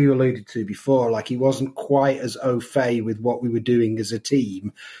 like you alluded to before, like he wasn't quite as au fait with what we were doing as a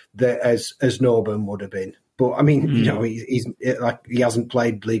team as Norburn would have been. But I mean, he's like, he hasn't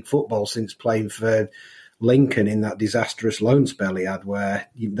played league football since playing for Lincoln in that disastrous loan spell he had, where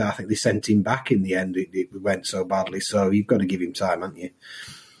I think they sent him back in the end. It went so badly. So you've got to give him time, haven't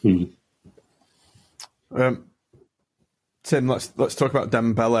you? Tim, let's talk about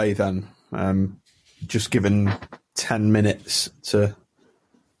Dembele then. Just given 10 minutes to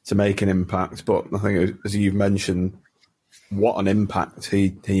make an impact, but I think, as you've mentioned, what an impact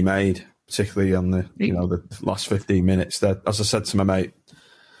he made, particularly on the last 15 minutes. There, as I said to my mate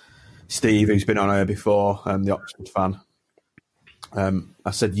Steve, who's been on here before, the Oxford fan,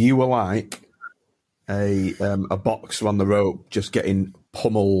 I said, you were like a boxer on the rope, just getting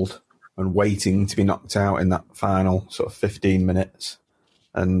pummeled and waiting to be knocked out in that final sort of 15 minutes.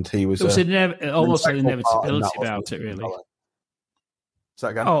 And he was almost an inevitability about it, really. Say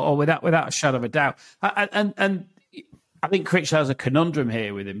that again? Oh, without a shadow of a doubt. And I think Critch has a conundrum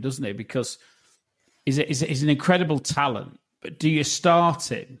here with him, doesn't he? Because he's an incredible talent, but do you start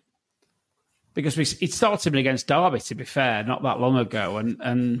him? Because he started him against Derby, to be fair, not that long ago,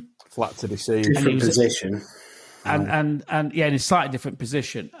 and flat to deceive, different position, and in a slightly different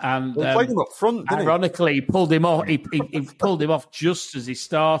position. And he played him up front. Didn't ironically, he pulled him off. He pulled him off just as he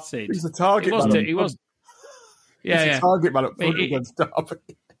started. He's the target man. He was. Yeah, He's the target man up front against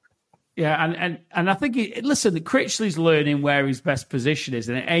Derby. Yeah, and I think, listen, Critchley's learning where his best position is,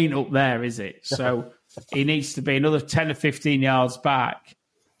 and it ain't up there, is it? So he needs to be another 10 or 15 yards back,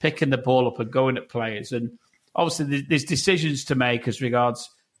 picking the ball up and going at players. And obviously there's decisions to make as regards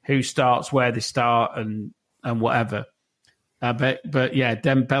who starts, where they start, and whatever. But yeah,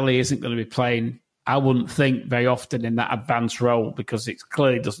 Dembele isn't going to be playing, I wouldn't think, very often in that advanced role because it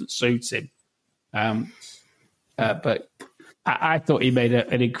clearly doesn't suit him. But I thought he made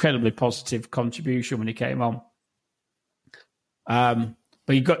an incredibly positive contribution when he came on.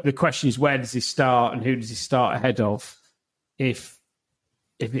 But you got the question is, where does he start and who does he start ahead of if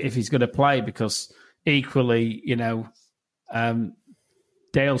he's going to play? Because equally,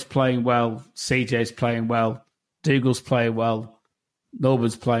 Dale's playing well, CJ's playing well, Dougal's playing well,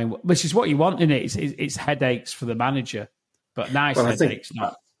 Norman's playing well, which is what you want in it. It's headaches for the manager, but headaches.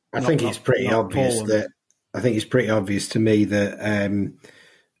 I think it's pretty obvious that. I think it's pretty obvious to me that, and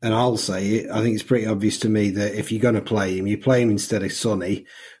I'll say it, I think it's pretty obvious to me that if you're going to play him, you play him instead of Sonny,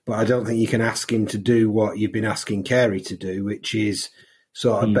 but I don't think you can ask him to do what you've been asking Carey to do, which is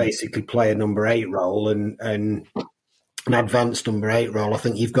sort of basically play a number 8 role and an advanced number 8 role. I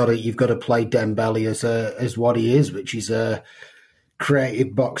think you've got to play Dembele as what he is, which is a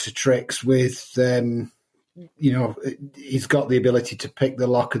creative box of tricks with, he's got the ability to pick the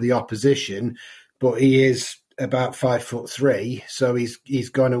lock of the opposition, but he is about 5'3", so he's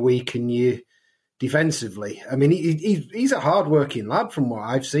going to weaken you defensively. I mean, he's a hard-working lad from what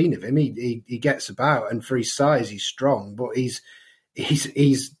I've seen of him. He gets about, and for his size, he's strong. But he's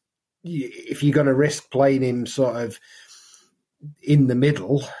if you're going to risk playing him sort of in the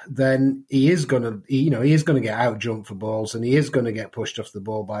middle, then he is going to get out jumped for balls, and he is going to get pushed off the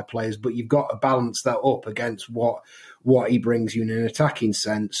ball by players. But you've got to balance that up against what he brings you in an attacking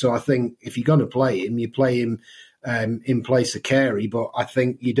sense. So I think if you're going to play him, you play him in place of Carey. But I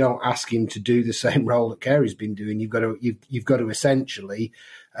think you don't ask him to do the same role that Carey's been doing. You've got to essentially,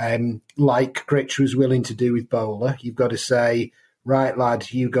 like Critch was willing to do with Bowler, you've got to say, right,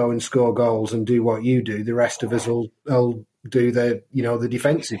 lad, you go and score goals and do what you do. The rest of us will do the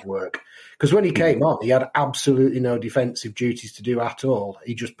defensive work. Because when he came on, he had absolutely no defensive duties to do at all.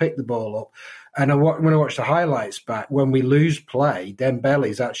 He just picked the ball up. And when I watched the highlights back, when we lose play,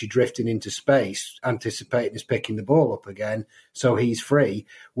 Dembele's actually drifting into space, anticipating us picking the ball up again, so he's free.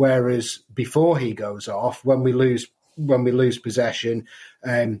 Whereas before he goes off, when we lose possession,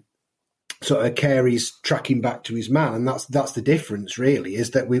 sort of Carey's tracking back to his man, and that's the difference really,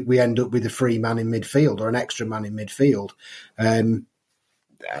 is that we end up with a free man in midfield or an extra man in midfield. And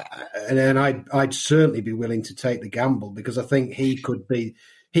then I'd certainly be willing to take the gamble, because I think he could be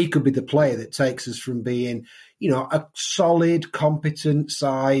the player that takes us from being, a solid, competent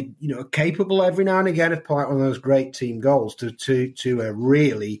side, capable every now and again of playing one of those great team goals to a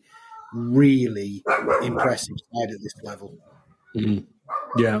really, really impressive side at this level. Mm-hmm.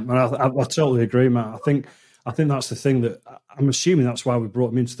 Yeah, and I totally agree, Matt. I think that's the thing, that I'm assuming that's why we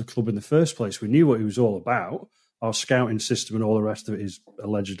brought him into the club in the first place. We knew what he was all about. Our scouting system and all the rest of it is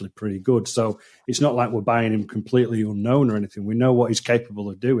allegedly pretty good. So it's not like we're buying him completely unknown or anything. We know what he's capable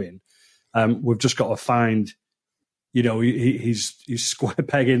of doing. We've just got to find, he's square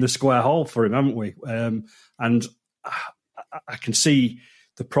peg in the square hole for him, haven't we? And I can see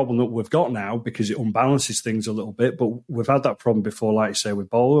the problem that we've got now, because it unbalances things a little bit. But we've had that problem before, like you say, with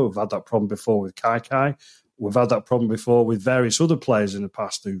Bowler. We've had that problem before with Kai. We've had that problem before with various other players in the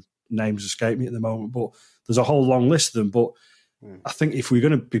past whose names escape me at the moment. But there's a whole long list of them. But I think if we're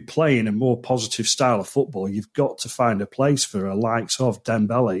going to be playing a more positive style of football, you've got to find a place for a likes of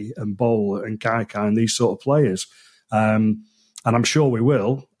Dembele and Bowler and Kai and these sort of players. And I'm sure we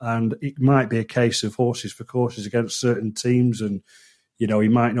will. And it might be a case of horses for courses against certain teams, and he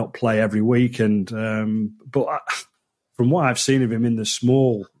might not play every week. And but from what I've seen of him in the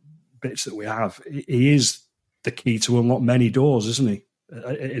small bits that we have, he is the key to unlock many doors, isn't he?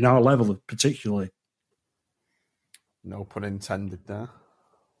 In our level, particularly. No pun intended there.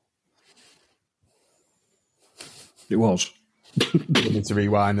 It was. We need to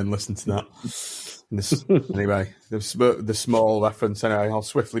rewind and listen to that. Anyway, the small reference. Anyway, I'll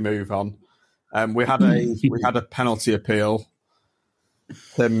swiftly move on. We had a penalty appeal.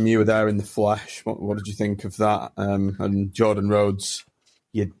 Tim, you were there in the flesh. What did you think of that? And Jordan Rhodes,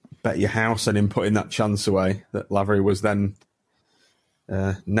 you'd bet your house on him putting that chance away that Lavery was then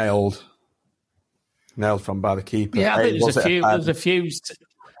nailed from by the keeper. Yeah, I think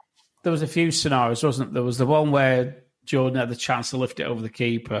there was a few scenarios, wasn't there? There was the one where Jordan had the chance to lift it over the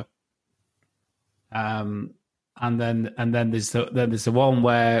keeper, and then there's the one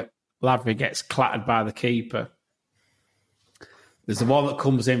where Lavery gets clattered by the keeper. There's the one that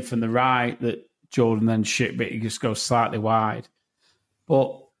comes in from the right that Jordan then but he just goes slightly wide.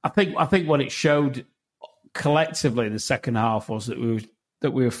 But I think what it showed collectively in the second half was that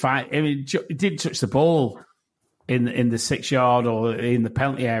we were fighting. I mean, it didn't touch the ball in the 6 yard or in the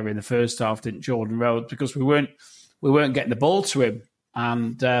penalty area in the first half, didn't Jordan Rhodes? Because we weren't getting the ball to him.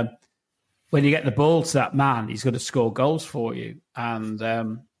 And when you get the ball to that man, he's going to score goals for you. And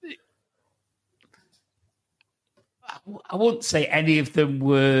I wouldn't say any of them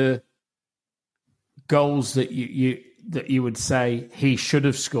were goals that you would say he should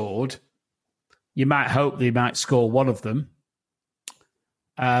have scored. You might hope that he might score one of them.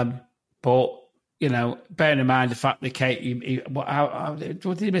 But, bearing in mind the fact that how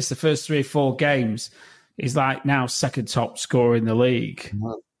did he miss the first 3 or 4 games? He's like now second top scorer in the league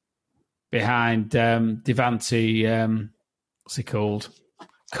behind Devante, what's he called?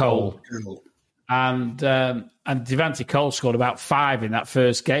 Cole. And Devante Cole scored about 5 in that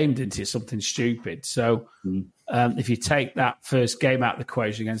first game, didn't he? Something stupid. So if you take that first game out of the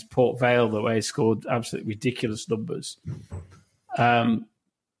equation against Port Vale, the way he scored absolutely ridiculous numbers,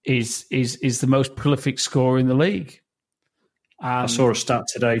 is the most prolific scorer in the league. I saw a stat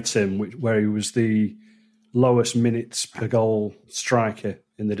today, Tim, where he was the lowest minutes per goal striker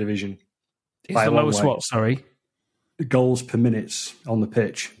in the division. He's the lowest what, sorry? Goals per minutes on the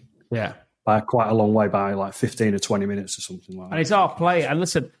pitch. Yeah. By quite a long way, by like 15 or 20 minutes or something like that. And he's our player. And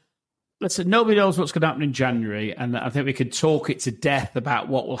listen, nobody knows what's going to happen in January, and I think we could talk it to death about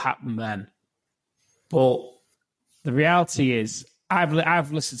what will happen then. But the reality is, I've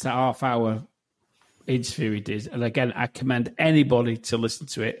listened to that half-hour interview he did, and again, I commend anybody to listen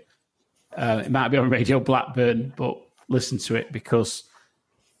to it. It might be on Radio Blackburn, but listen to it because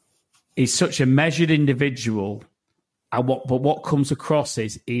he's such a measured individual. But what comes across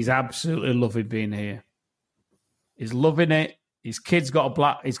is he's absolutely loving being here. He's loving it. His kid's got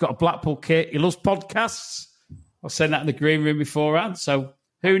a Blackpool kid. He loves podcasts. I was saying that in the green room beforehand. So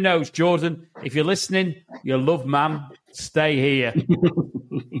who knows, Jordan? If you're listening, you're a loved man. Stay here.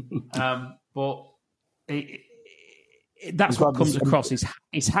 But that's what comes across.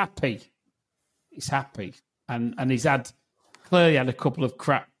 He's happy. He's happy, and he's clearly had a couple of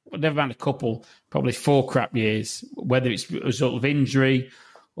crap. Never had a couple, probably 4 crap years, whether it's a result of injury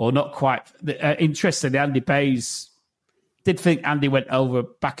or not quite. Interestingly, Andy Bays did think Andy went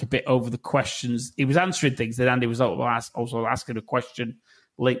back a bit over the questions. He was answering things that Andy was also asking a question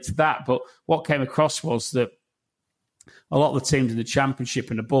linked to that. But what came across was that a lot of the teams in the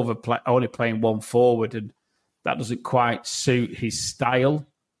Championship and above are only playing one forward, and that doesn't quite suit his style.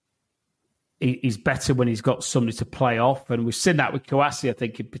 He's better when he's got somebody to play off. And we've seen that with Kouassi, I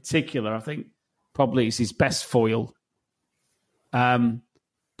think, in particular. I think probably is his best foil.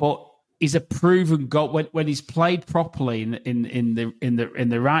 But he's a proven goal when he's played properly in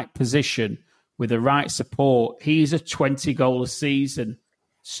the right position with the right support. He's a 20-goal a season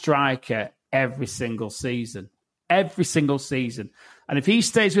striker every single season. Every single season. And if he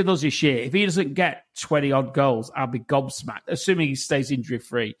stays with us this year, if he doesn't get 20-odd goals, I'll be gobsmacked. Assuming he stays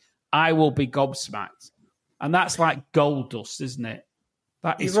injury-free, I will be gobsmacked. And that's like gold dust, isn't it?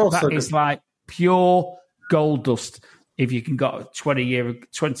 That is like pure gold dust if you can get a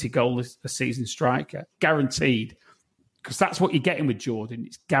 20-goal a season striker. Guaranteed. Because that's what you're getting with Jordan.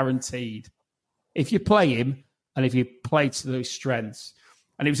 It's guaranteed. If you play him and if you play to those strengths.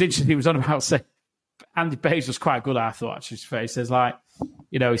 And it was interesting, he was on about saying, Andy Bays was quite good, I thought, actually. He says,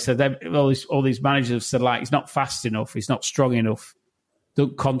 he said, all these managers have said, he's not fast enough, he's not strong enough,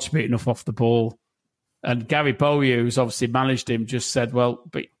 don't contribute enough off the ball. And Gary Bowyer, who's obviously managed him, just said, well,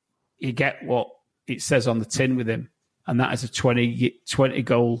 but you get what it says on the tin with him, and that is a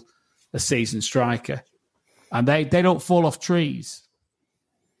 20-goal a season striker. And they don't fall off trees.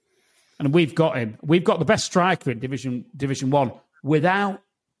 And we've got him. We've got the best striker in Division 1 without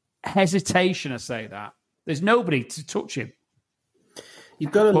hesitation, I say that. There's nobody to touch him.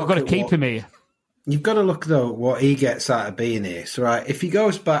 We've got to keep him here. You've got to look, though, what he gets out of being here. So, right, if he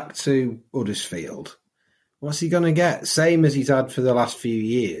goes back to Huddersfield, what's he going to get? Same as he's had for the last few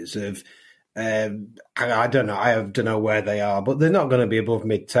years of, I don't know. I don't know where they are, but they're not going to be above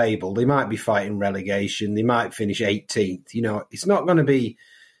mid-table. They might be fighting relegation. They might finish 18th. It's not going to be...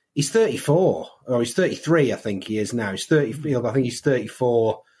 He's 34, or he's 33, I think he is now. He's 30. I think he's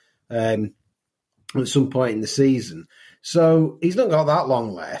 34 at some point in the season. So he's not got that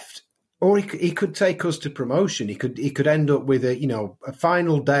long left. Or he could take us to promotion. He could end up with a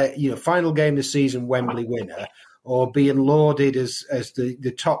final day, final game of the season Wembley winner, or being lauded as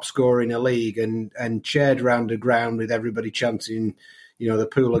the top scorer in a league and cheered around the ground with everybody chanting, the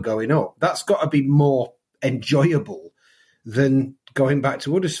Pooler going up. That's got to be more enjoyable than going back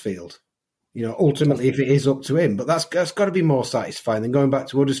to Huddersfield. You know, ultimately, if it is up to him, but that's got to be more satisfying than going back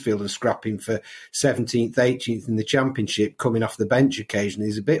to Huddersfield and scrapping for 17th, 18th in the Championship, coming off the bench occasionally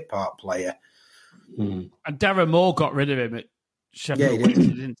as a bit part player. And Darren Moore got rid of him at Sheffield, Yeah, he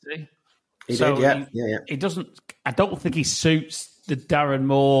did. didn't he? He did, yeah. He doesn't. I don't think he suits the Darren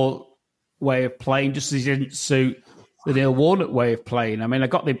Moore way of playing, just as he didn't suit the Neil Warnock way of playing. I mean, I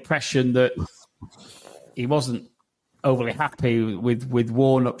got the impression that he wasn't overly happy with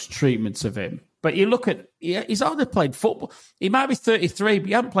Warnock's treatment of him. But you look at, he's only played football. He might be 33, but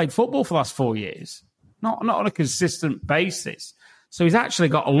he hasn't played football for the last 4 years. Not on a consistent basis. So he's actually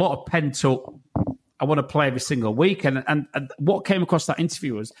got a lot of pent up, I want to play every single week. And what came across that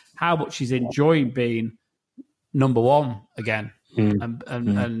interview was how much he's enjoying being number one again.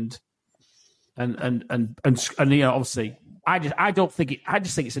 And you know, obviously, I just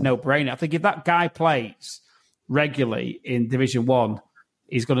think it's a no-brainer. I think if that guy plays regularly in Division 1,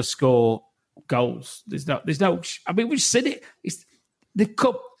 he's going to score goals. There's no. I mean, we've seen it. It's the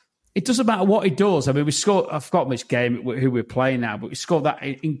cup. It doesn't matter what he does. I mean, we scored. I forgot which game who we're playing now, but we scored that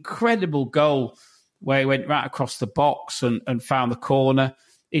incredible goal where he went right across the box and found the corner.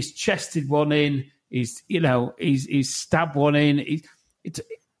 He's chested one in. He's stabbed one in.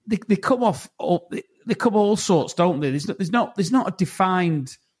 They come off. They come all sorts, don't they? There's not a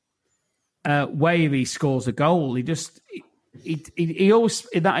defined way he scores a goal. He always,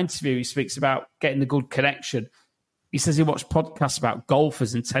 in that interview, he speaks about getting the good connection. He says he watched podcasts about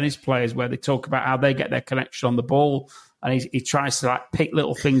golfers and tennis players where they talk about how they get their connection on the ball, and he tries to like pick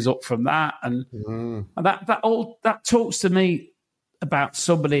little things up from that, and that talks to me about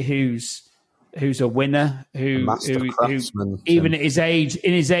somebody who's a winner, who even at his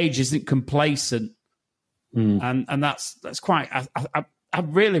age isn't complacent, and that's quite.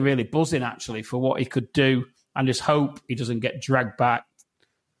 I'm really, really buzzing actually for what he could do, and just hope he doesn't get dragged back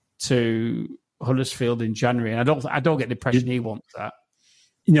to Huddersfield in January. And I don't get the impression he wants that.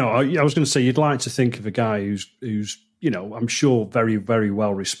 You know, I was going to say you'd like to think of a guy who's I'm sure very, very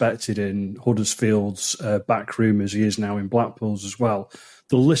well respected in Huddersfield's back room as he is now in Blackpool's as well.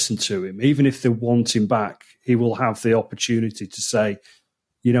 They'll listen to him, even if they want him back. He will have the opportunity to say,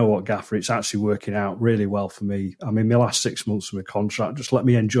 you know what, Gaffer, it's actually working out really well for me. I'm in my last 6 months of my contract. Just let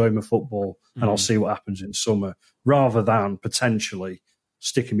me enjoy my football and I'll see what happens in summer, rather than potentially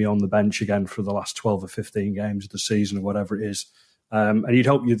sticking me on the bench again for the last 12 or 15 games of the season or whatever it is. And you'd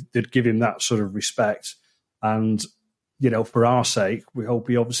hope they'd give him that sort of respect. And, for our sake, we hope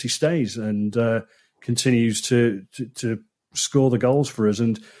he obviously stays and continues to score the goals for us.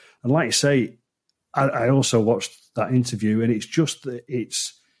 And like you say, I also watched that interview, and it's just that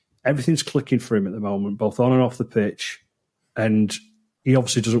everything's clicking for him at the moment, both on and off the pitch, and he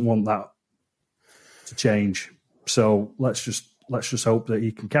obviously doesn't want that to change. So let's just hope that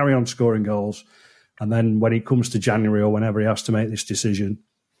he can carry on scoring goals, and then when it comes to January or whenever he has to make this decision,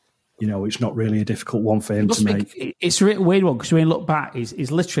 it's not really a difficult one for him to make. It's a really weird one because when you look back,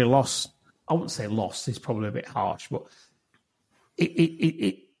 he's literally lost. I wouldn't say lost; it's probably a bit harsh, but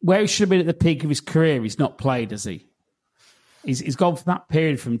where he should have been at the peak of his career, he's not played, has he? He's gone from that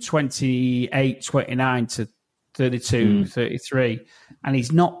period from 28, 29 to 32, 33, and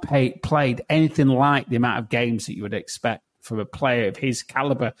he's not played anything like the amount of games that you would expect from a player of his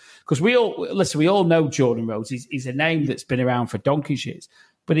calibre. Because we all know Jordan Rhodes. He's a name that's been around for donkey's years,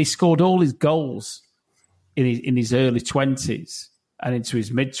 but he scored all his goals in his early 20s and into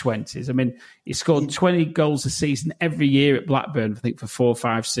his mid-20s. I mean, he scored 20 goals a season every year at Blackburn, I think, for 4 or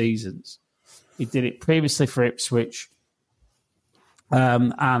 5 seasons. He did it previously for Ipswich,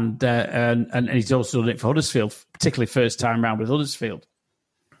 and he's also done it for Huddersfield, particularly first time round with Huddersfield.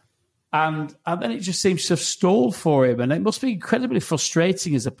 And then it just seems to have stalled for him, and it must be incredibly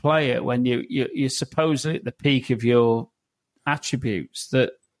frustrating as a player when you're supposedly at the peak of your attributes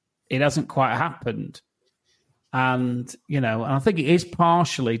that it hasn't quite happened. And, and I think it is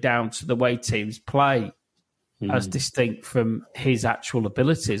partially down to the way teams play as distinct from his actual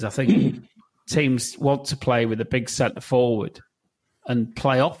abilities. I think teams want to play with a big centre forward and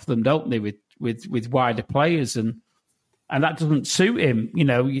play off them, don't they, with wider players. And that doesn't suit him.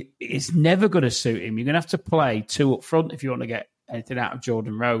 It's never going to suit him. You're going to have to play 2 up front if you want to get anything out of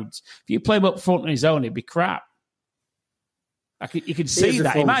Jordan Rhodes. If you play him up front on his own, it'd be crap. You can see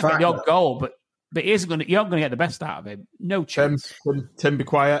that. He might get the odd goal, but you're not going to get the best out of him. No chance. Tim, be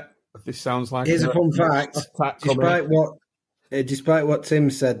quiet. If this sounds like here's a fun fact. Despite what Tim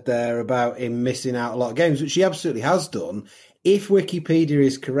said there about him missing out a lot of games, which he absolutely has done, if Wikipedia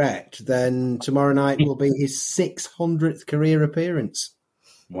is correct, then tomorrow night will be his 600th career appearance.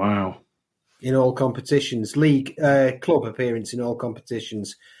 Wow. in all competitions, league club appearance in all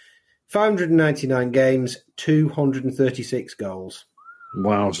competitions. 599 games, 236 goals.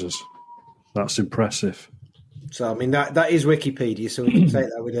 Wowzers. That's impressive. So, I mean, that is Wikipedia, so we can take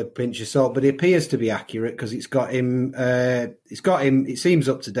that with a pinch of salt, but it appears to be accurate because it's got him, it seems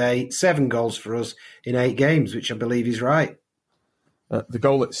up to date, 7 goals for us in 8 games, which I believe is right. The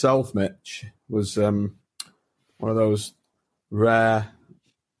goal itself, Mitch, was one of those rare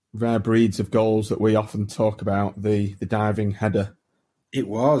breeds of goals that we often talk about, the diving header. It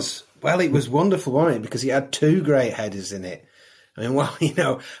was. Well, it was wonderful, wasn't it? Because he had 2 great headers in it. I mean, well,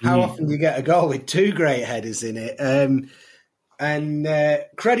 how often do you get a goal with 2 great headers in it? And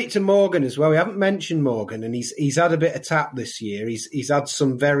credit to Morgan as well. We haven't mentioned Morgan, and he's had a bit of tap this year. He's had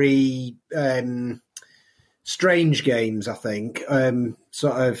some very strange games, I think.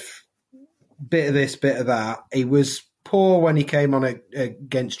 Sort of bit of this, bit of that. He was poor when he came on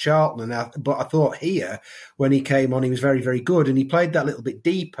against Charlton, but I thought here, when he came on, he was very, very good, and he played that little bit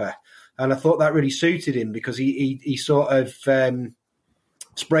deeper. And I thought that really suited him because he sort of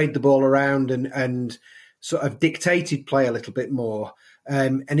sprayed the ball around and sort of dictated play a little bit more.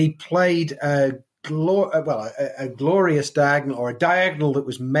 And he played a glorious diagonal, or a diagonal that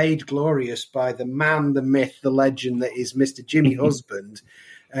was made glorious by the man, the myth, the legend that is Mr. Jimmy Husband,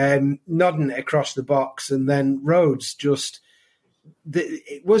 nodding it across the box. And then Rhodes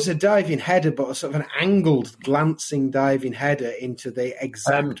it was a diving header, but a sort of an angled, glancing diving header into the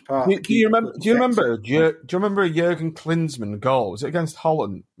exact part. Do you remember a Jurgen Klinsmann goal? Was it against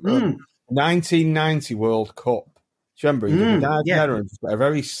Holland? 1990 World Cup. Do you remember? He did a diving header and just got a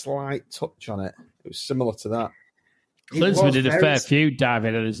very slight touch on it. It was similar to that. Klinsmann did a fair few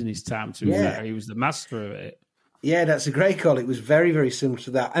diving headers in his time, to be fair. He was the master of it. Yeah, that's a great call. It was very, very similar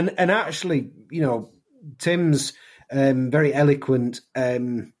to that. And actually, Tim's very eloquent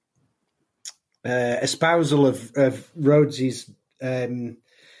espousal of Rhodes's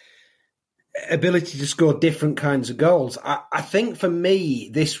ability to score different kinds of goals. I think for me,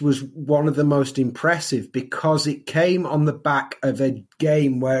 this was one of the most impressive because it came on the back of a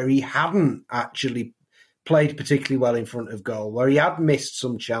game where he hadn't actually played particularly well in front of goal, where he had missed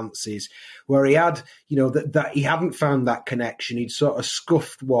some chances, where he had, that he hadn't found that connection. He'd sort of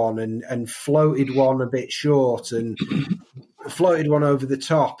scuffed one and floated one a bit short and floated one over the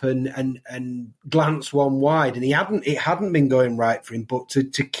top and glanced one wide. And it hadn't been going right for him, but to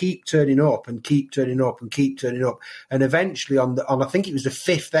keep turning up and keep turning up and keep turning up. And eventually on I think it was the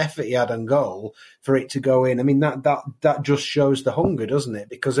 5th effort he had on goal for it to go in. I mean, that just shows the hunger, doesn't it?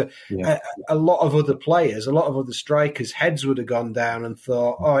 Because a lot of other players, a lot of other strikers' heads would have gone down and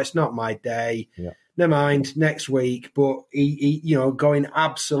thought, oh, it's not my day. Yeah. Never mind, next week. But he going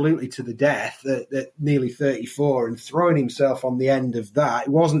absolutely to the death at nearly 34 and throwing himself on the end of that. It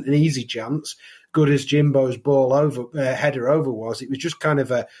wasn't an easy chance. Good as Jimbo's header over was, it was just kind of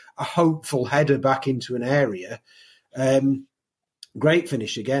a hopeful header back into an area. Great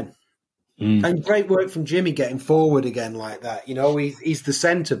finish again. And great work from Jimmy getting forward again like that. He's the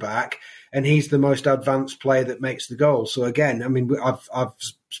centre back and he's the most advanced player that makes the goal. So again, I mean, I've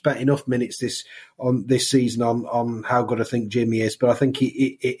spent enough minutes this season on how good I think Jimmy is, but I think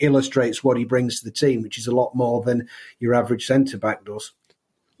it illustrates what he brings to the team, which is a lot more than your average centre back does.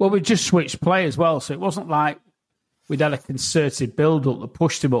 Well, we just switched play as well, so it wasn't like we'd had a concerted build-up that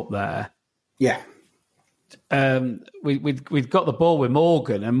pushed him up there. Yeah. We'd got the ball with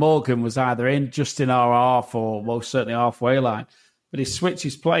Morgan, and Morgan was either just in our half or most certainly halfway line. But he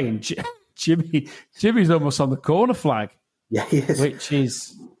switches play, and Jimmy's almost on the corner flag. Yeah, he is. Which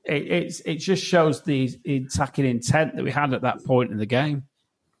is it just shows the attacking intent that we had at that point in the game.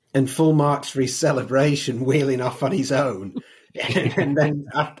 And full marks for his celebration, wheeling off on his own. And then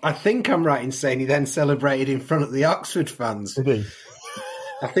I think I'm right in saying he then celebrated in front of the Oxford fans. Did he?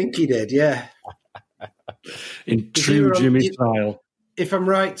 I think he did, yeah. In true Jimmy style. If I'm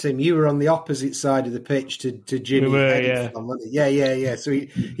right, Tim, you were on the opposite side of the pitch to Jimmy. We were, yeah. Yeah. So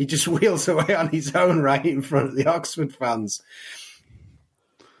he just wheels away on his own right in front of the Oxford fans.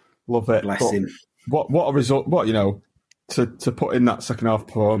 Love it. Bless him. What a result! To put in that second half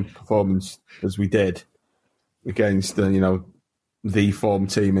performance as we did against the form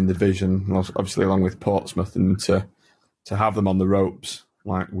team in the division, obviously along with Portsmouth, and to have them on the ropes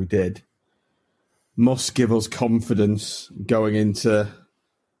like we did, must give us confidence going into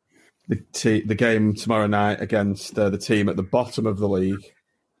the game tomorrow night against the team at the bottom of the league.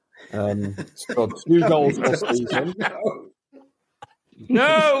 Scored 2 goals this season.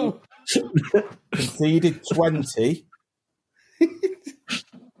 No! Conceded 20.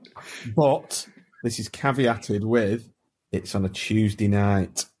 But this is caveated with it's on a Tuesday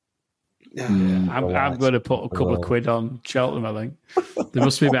night. I'm going to put a couple of quid on Cheltenham, I think. There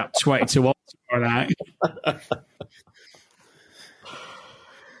must be about 22 odds tomorrow night.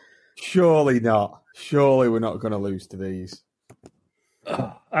 Surely not. Surely we're not going to lose to these.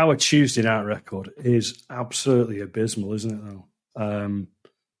 Our Tuesday night record is absolutely abysmal, isn't it, though?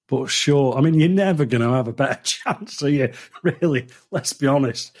 But sure, I mean, you're never going to have a better chance, are you? Really, let's be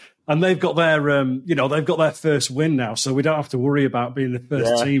honest. And they've got their, they've got their first win now, so we don't have to worry about being the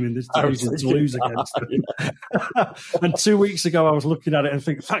first team in this division to lose against them. And 2 weeks ago, I was looking at it and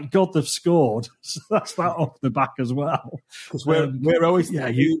thinking, thank God they've scored. So that's that off the back as well. Because we're always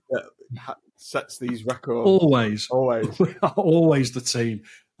the team that sets these records. Always. We are always the team.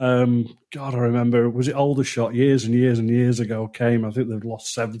 God, I remember, was it Aldershot years and years and years ago came? I think they've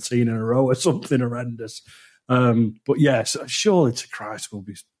lost 17 in a row or something horrendous. But yes, surely to Christ we'll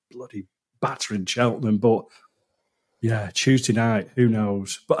be bloody battering Cheltenham. But yeah, Tuesday night, who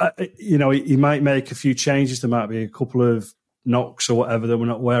knows? But, he might make a few changes. There might be a couple of knocks or whatever that we're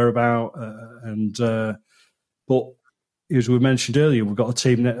not aware about. But as we mentioned earlier, we've got a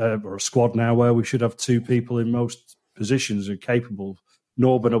team or a squad now where we should have two people in most positions who are capable.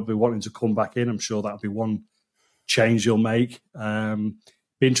 Norburn will be wanting to come back in. I'm sure that'll be one change he'll make.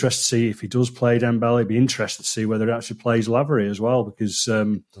 Be interested to see if he does play Dembele. Be interested to see whether he actually plays Lavery as well, because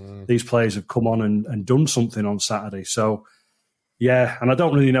these players have come on and done something on Saturday. So, yeah, and I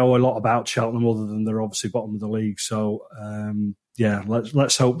don't really know a lot about Cheltenham other than they're obviously bottom of the league. So,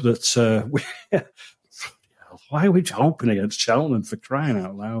 let's hope that why are we hoping against Cheltenham, for crying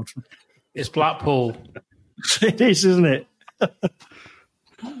out loud? It's Blackpool. It is, isn't it?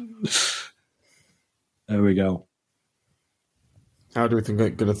 There we go. How do we think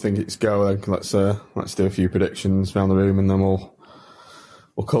it's going to think it's going? Let's do a few predictions around the room, and then we'll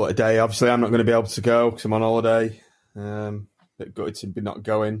call it a day. Obviously, I'm not going to be able to go because I'm on holiday. Bit gutted to be not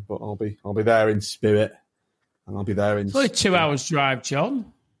going, but I'll be there in spirit, and I'll be there in. It's only 2 hours drive,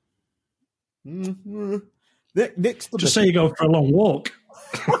 John. Mm-hmm. Just say you go for a long walk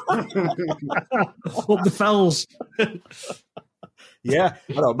up the fells. Yeah,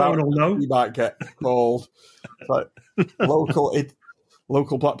 I don't know. You might get called. Like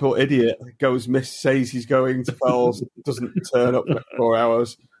local Blackpool idiot says he's going to Fells, doesn't turn up for 4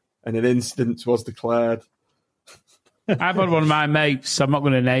 hours, and an incident was declared. I've had one of my mates, I'm not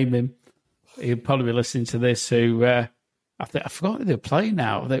going to name him, he'll probably be listening to this, who I forgot who they were playing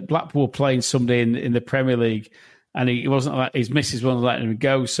now. Blackpool were playing somebody in the Premier League, and he wasn't like, his missus wasn't letting him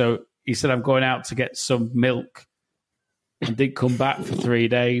go, so he said, I'm going out to get some milk, and didn't come back for 3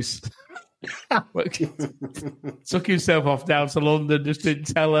 days. Took himself off down to London, just didn't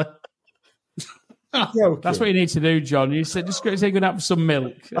tell her. That's what you need to do, John. You said, just say going out for some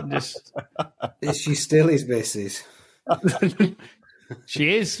milk. And just... Is she still his missus?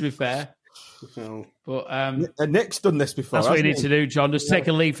 She is, to be fair. Oh. But Nick's done this before. That's what you need to do, John. Just take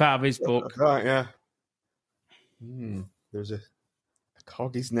a leaf out of his book. Right, yeah. There's a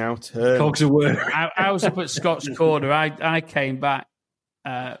cog is now turned. Cogs are work. I was up at Scott's Corner. I came back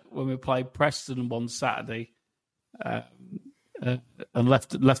when we played Preston one Saturday and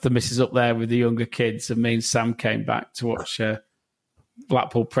left the missus up there with the younger kids, and me and Sam came back to watch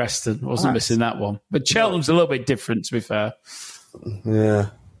Blackpool Preston. Wasn't missing that one. But Cheltenham's a little bit different, to be fair. Yeah.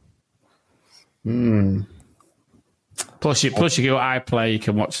 Plus you got iPlayer you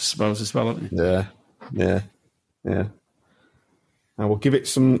can watch, I suppose, as well, haven't you? Yeah. I will give it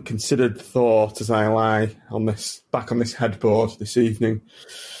some considered thought as I lie back on this headboard this evening.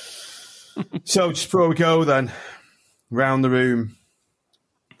 So just before we go then, round the room,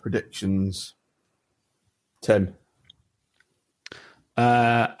 predictions. Tim?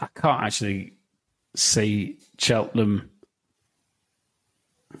 I can't actually see Cheltenham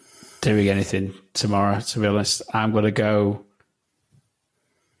doing anything tomorrow, to be honest. I'm going to go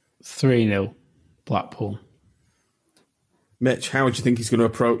 3-0 Blackpool. Mitch, how would you think he's going to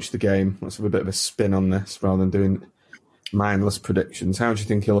approach the game? Let's have a bit of a spin on this rather than doing mindless predictions. How do you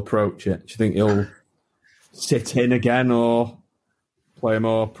think he'll approach it? Do you think he'll sit in again or play a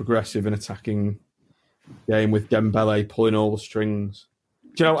more progressive and attacking game with Dembele pulling all the strings?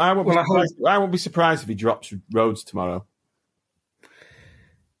 Do you know, I won't be surprised if he drops Rhodes tomorrow.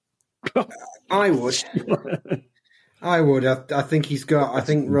 I would. I think he's got. I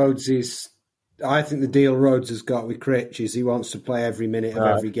think Rhodes is. I think the deal Rhodes has got with Critch is he wants to play every minute of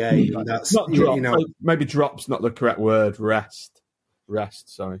every game. And that's not drop. Maybe drop's not the correct word. Rest.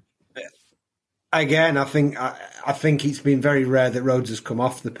 Sorry. Again, I think it's been very rare that Rhodes has come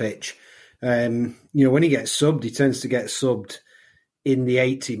off the pitch. When he gets subbed, he tends to get subbed in the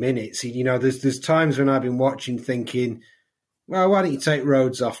 80 minutes. There's times when I've been watching thinking, well, why don't you take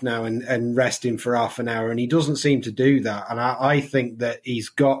Rhodes off now and rest him for half an hour? And he doesn't seem to do that. And I think that he's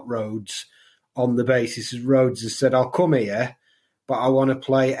got Rhodes on the basis as Rhodes has said, I'll come here, but I want to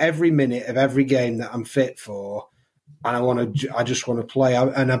play every minute of every game that I'm fit for. And I just want to play.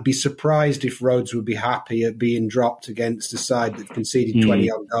 And I'd be surprised if Rhodes would be happy at being dropped against a side that conceded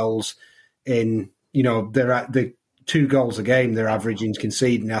 20-odd goals in, they're at the 2 goals a game they're averaging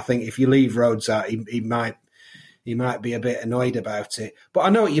conceding. I think if you leave Rhodes out, he might be a bit annoyed about it. But I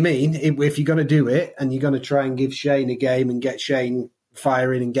know what you mean. If you're going to do it and you're going to try and give Shane a game and get Shane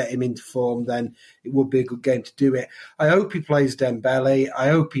firing and get him into form, then it would be a good game to do it. I hope he plays Dembele. I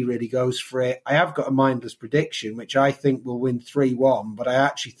hope he really goes for it. I have got a mindless prediction, which I think will win 3-1, but I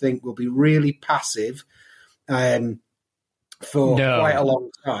actually think we'll be really passive for quite a long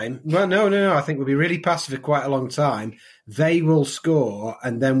time. Well, no. I think we'll be really passive for quite a long time. They will score,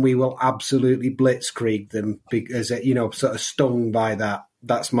 and then we will absolutely blitzkrieg them because, sort of stung by that.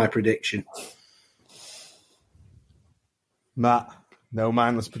 That's my prediction. Matt, no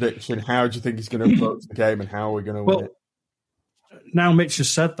mindless prediction. How do you think he's going to approach the game, and how are we going to win it? Now Mitch has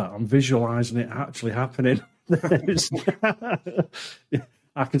said that, I'm visualising it actually happening.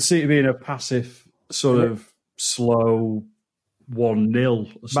 I can see it being a passive, sort of slow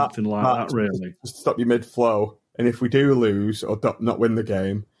 1-0 or something like that, really. Just stop you mid-flow. And if we do lose or not win the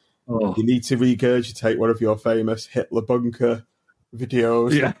game, you need to regurgitate one of your famous Hitler bunker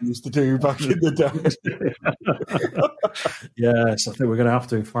videos that you used to do back in the day. Yes, I think we're going to have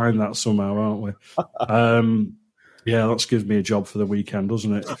to find that somehow, aren't we? That gives me a job for the weekend,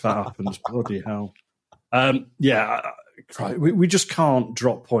 doesn't it, if that happens? Bloody hell. We just can't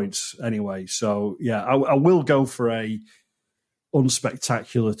drop points anyway. So, I will go for a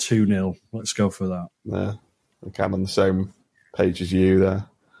unspectacular 2-0. Let's go for that. Yeah, I think I'm on the same page as you there.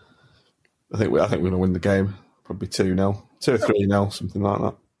 I think we're going to win the game. Probably 2-0. 2 or 3-0, something like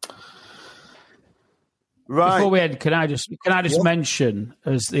that. Right. Before we end, can I just mention,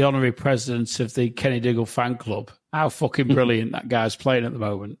 as the honorary president of the Kenny Diggle fan club, how fucking brilliant that guy's playing at the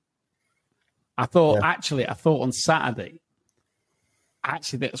moment. I thought on Saturday,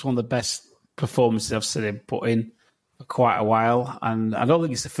 that's one of the best performances I've seen him put in for quite a while, and I don't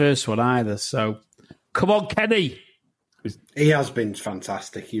think it's the first one either. So, come on, Kenny. He has been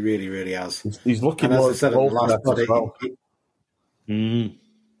fantastic. He really, really has. He's looking and more as I said, in the last pod,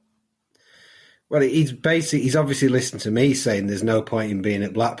 well, he's obviously listened to me saying there's no point in being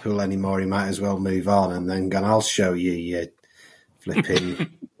at Blackpool anymore. He might as well move on, and then gone, I'll show you, you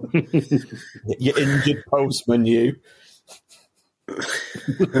flipping... you injured postman, you.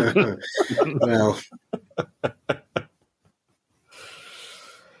 Well...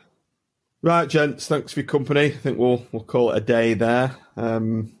 Right, gents, thanks for your company. I think we'll call it a day there.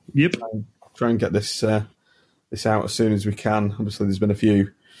 Yep. Try and get this out as soon as we can. Obviously, there's been a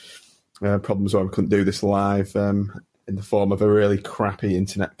few problems where we couldn't do this live in the form of a really crappy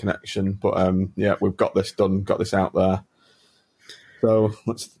internet connection. But we've got this done, got this out there. So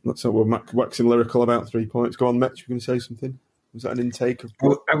let's we're waxing lyrical about 3 points. Go on, Mitch, you're going to say something? Was that an intake of...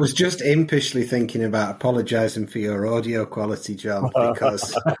 I was just impishly thinking about apologising for your audio quality, John,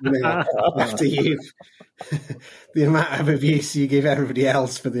 because after the amount of abuse you give everybody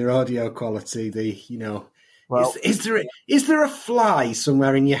else for their audio quality, is there a fly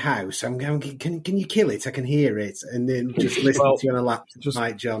somewhere in your house? I'm going, can you kill it? I can hear it. And then just listening to you on a laptop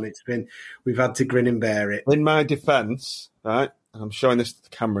tonight, John, we've had to grin and bear it. In my defence, right, I'm showing this to the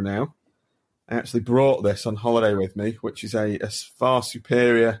camera now. I actually brought this on holiday with me, which is a far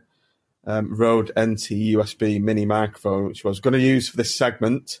superior Rode NT USB mini microphone, which I was going to use for this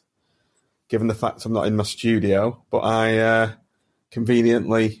segment, given the fact I'm not in my studio. But I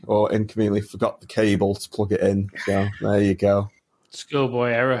conveniently or inconveniently forgot the cable to plug it in. So there you go.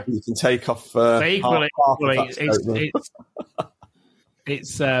 Schoolboy error. You can take off.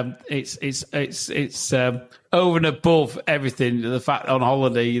 It's over and above everything. The fact on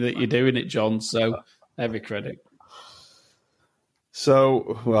holiday that you're doing it, John. So every credit.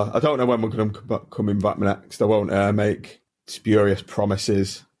 So, well, I don't know when we're going to coming back next. I won't make spurious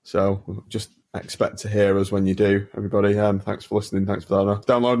promises. So just expect to hear us when you do, everybody. Thanks for listening. Thanks for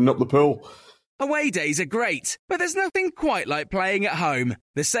downloading Up the Pool. Away days are great, but there's nothing quite like playing at home.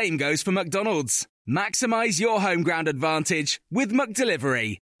 The same goes for McDonald's. Maximise your home ground advantage with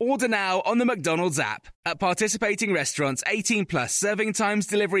McDelivery. Order now on the McDonald's app. At participating restaurants, 18 plus serving times,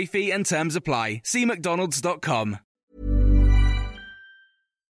 delivery fee and terms apply. See mcdonalds.com.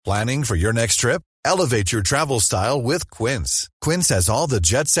 Planning for your next trip? Elevate your travel style with Quince. Quince has all the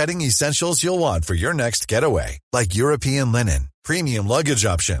jet-setting essentials you'll want for your next getaway, like European linen, premium luggage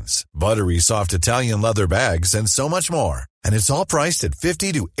options, buttery soft Italian leather bags, and so much more. And it's all priced at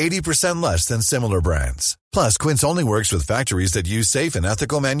 50 to 80% less than similar brands. Plus, Quince only works with factories that use safe and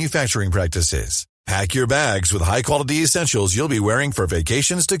ethical manufacturing practices. Pack your bags with high-quality essentials you'll be wearing for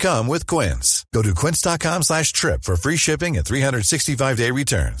vacations to come with Quince. Go to quince.com/trip for free shipping and 365-day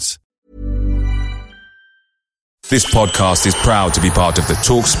returns. This podcast is proud to be part of the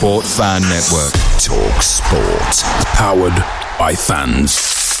TalkSport Fan Network. TalkSport. Powered by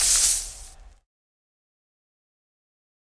fans.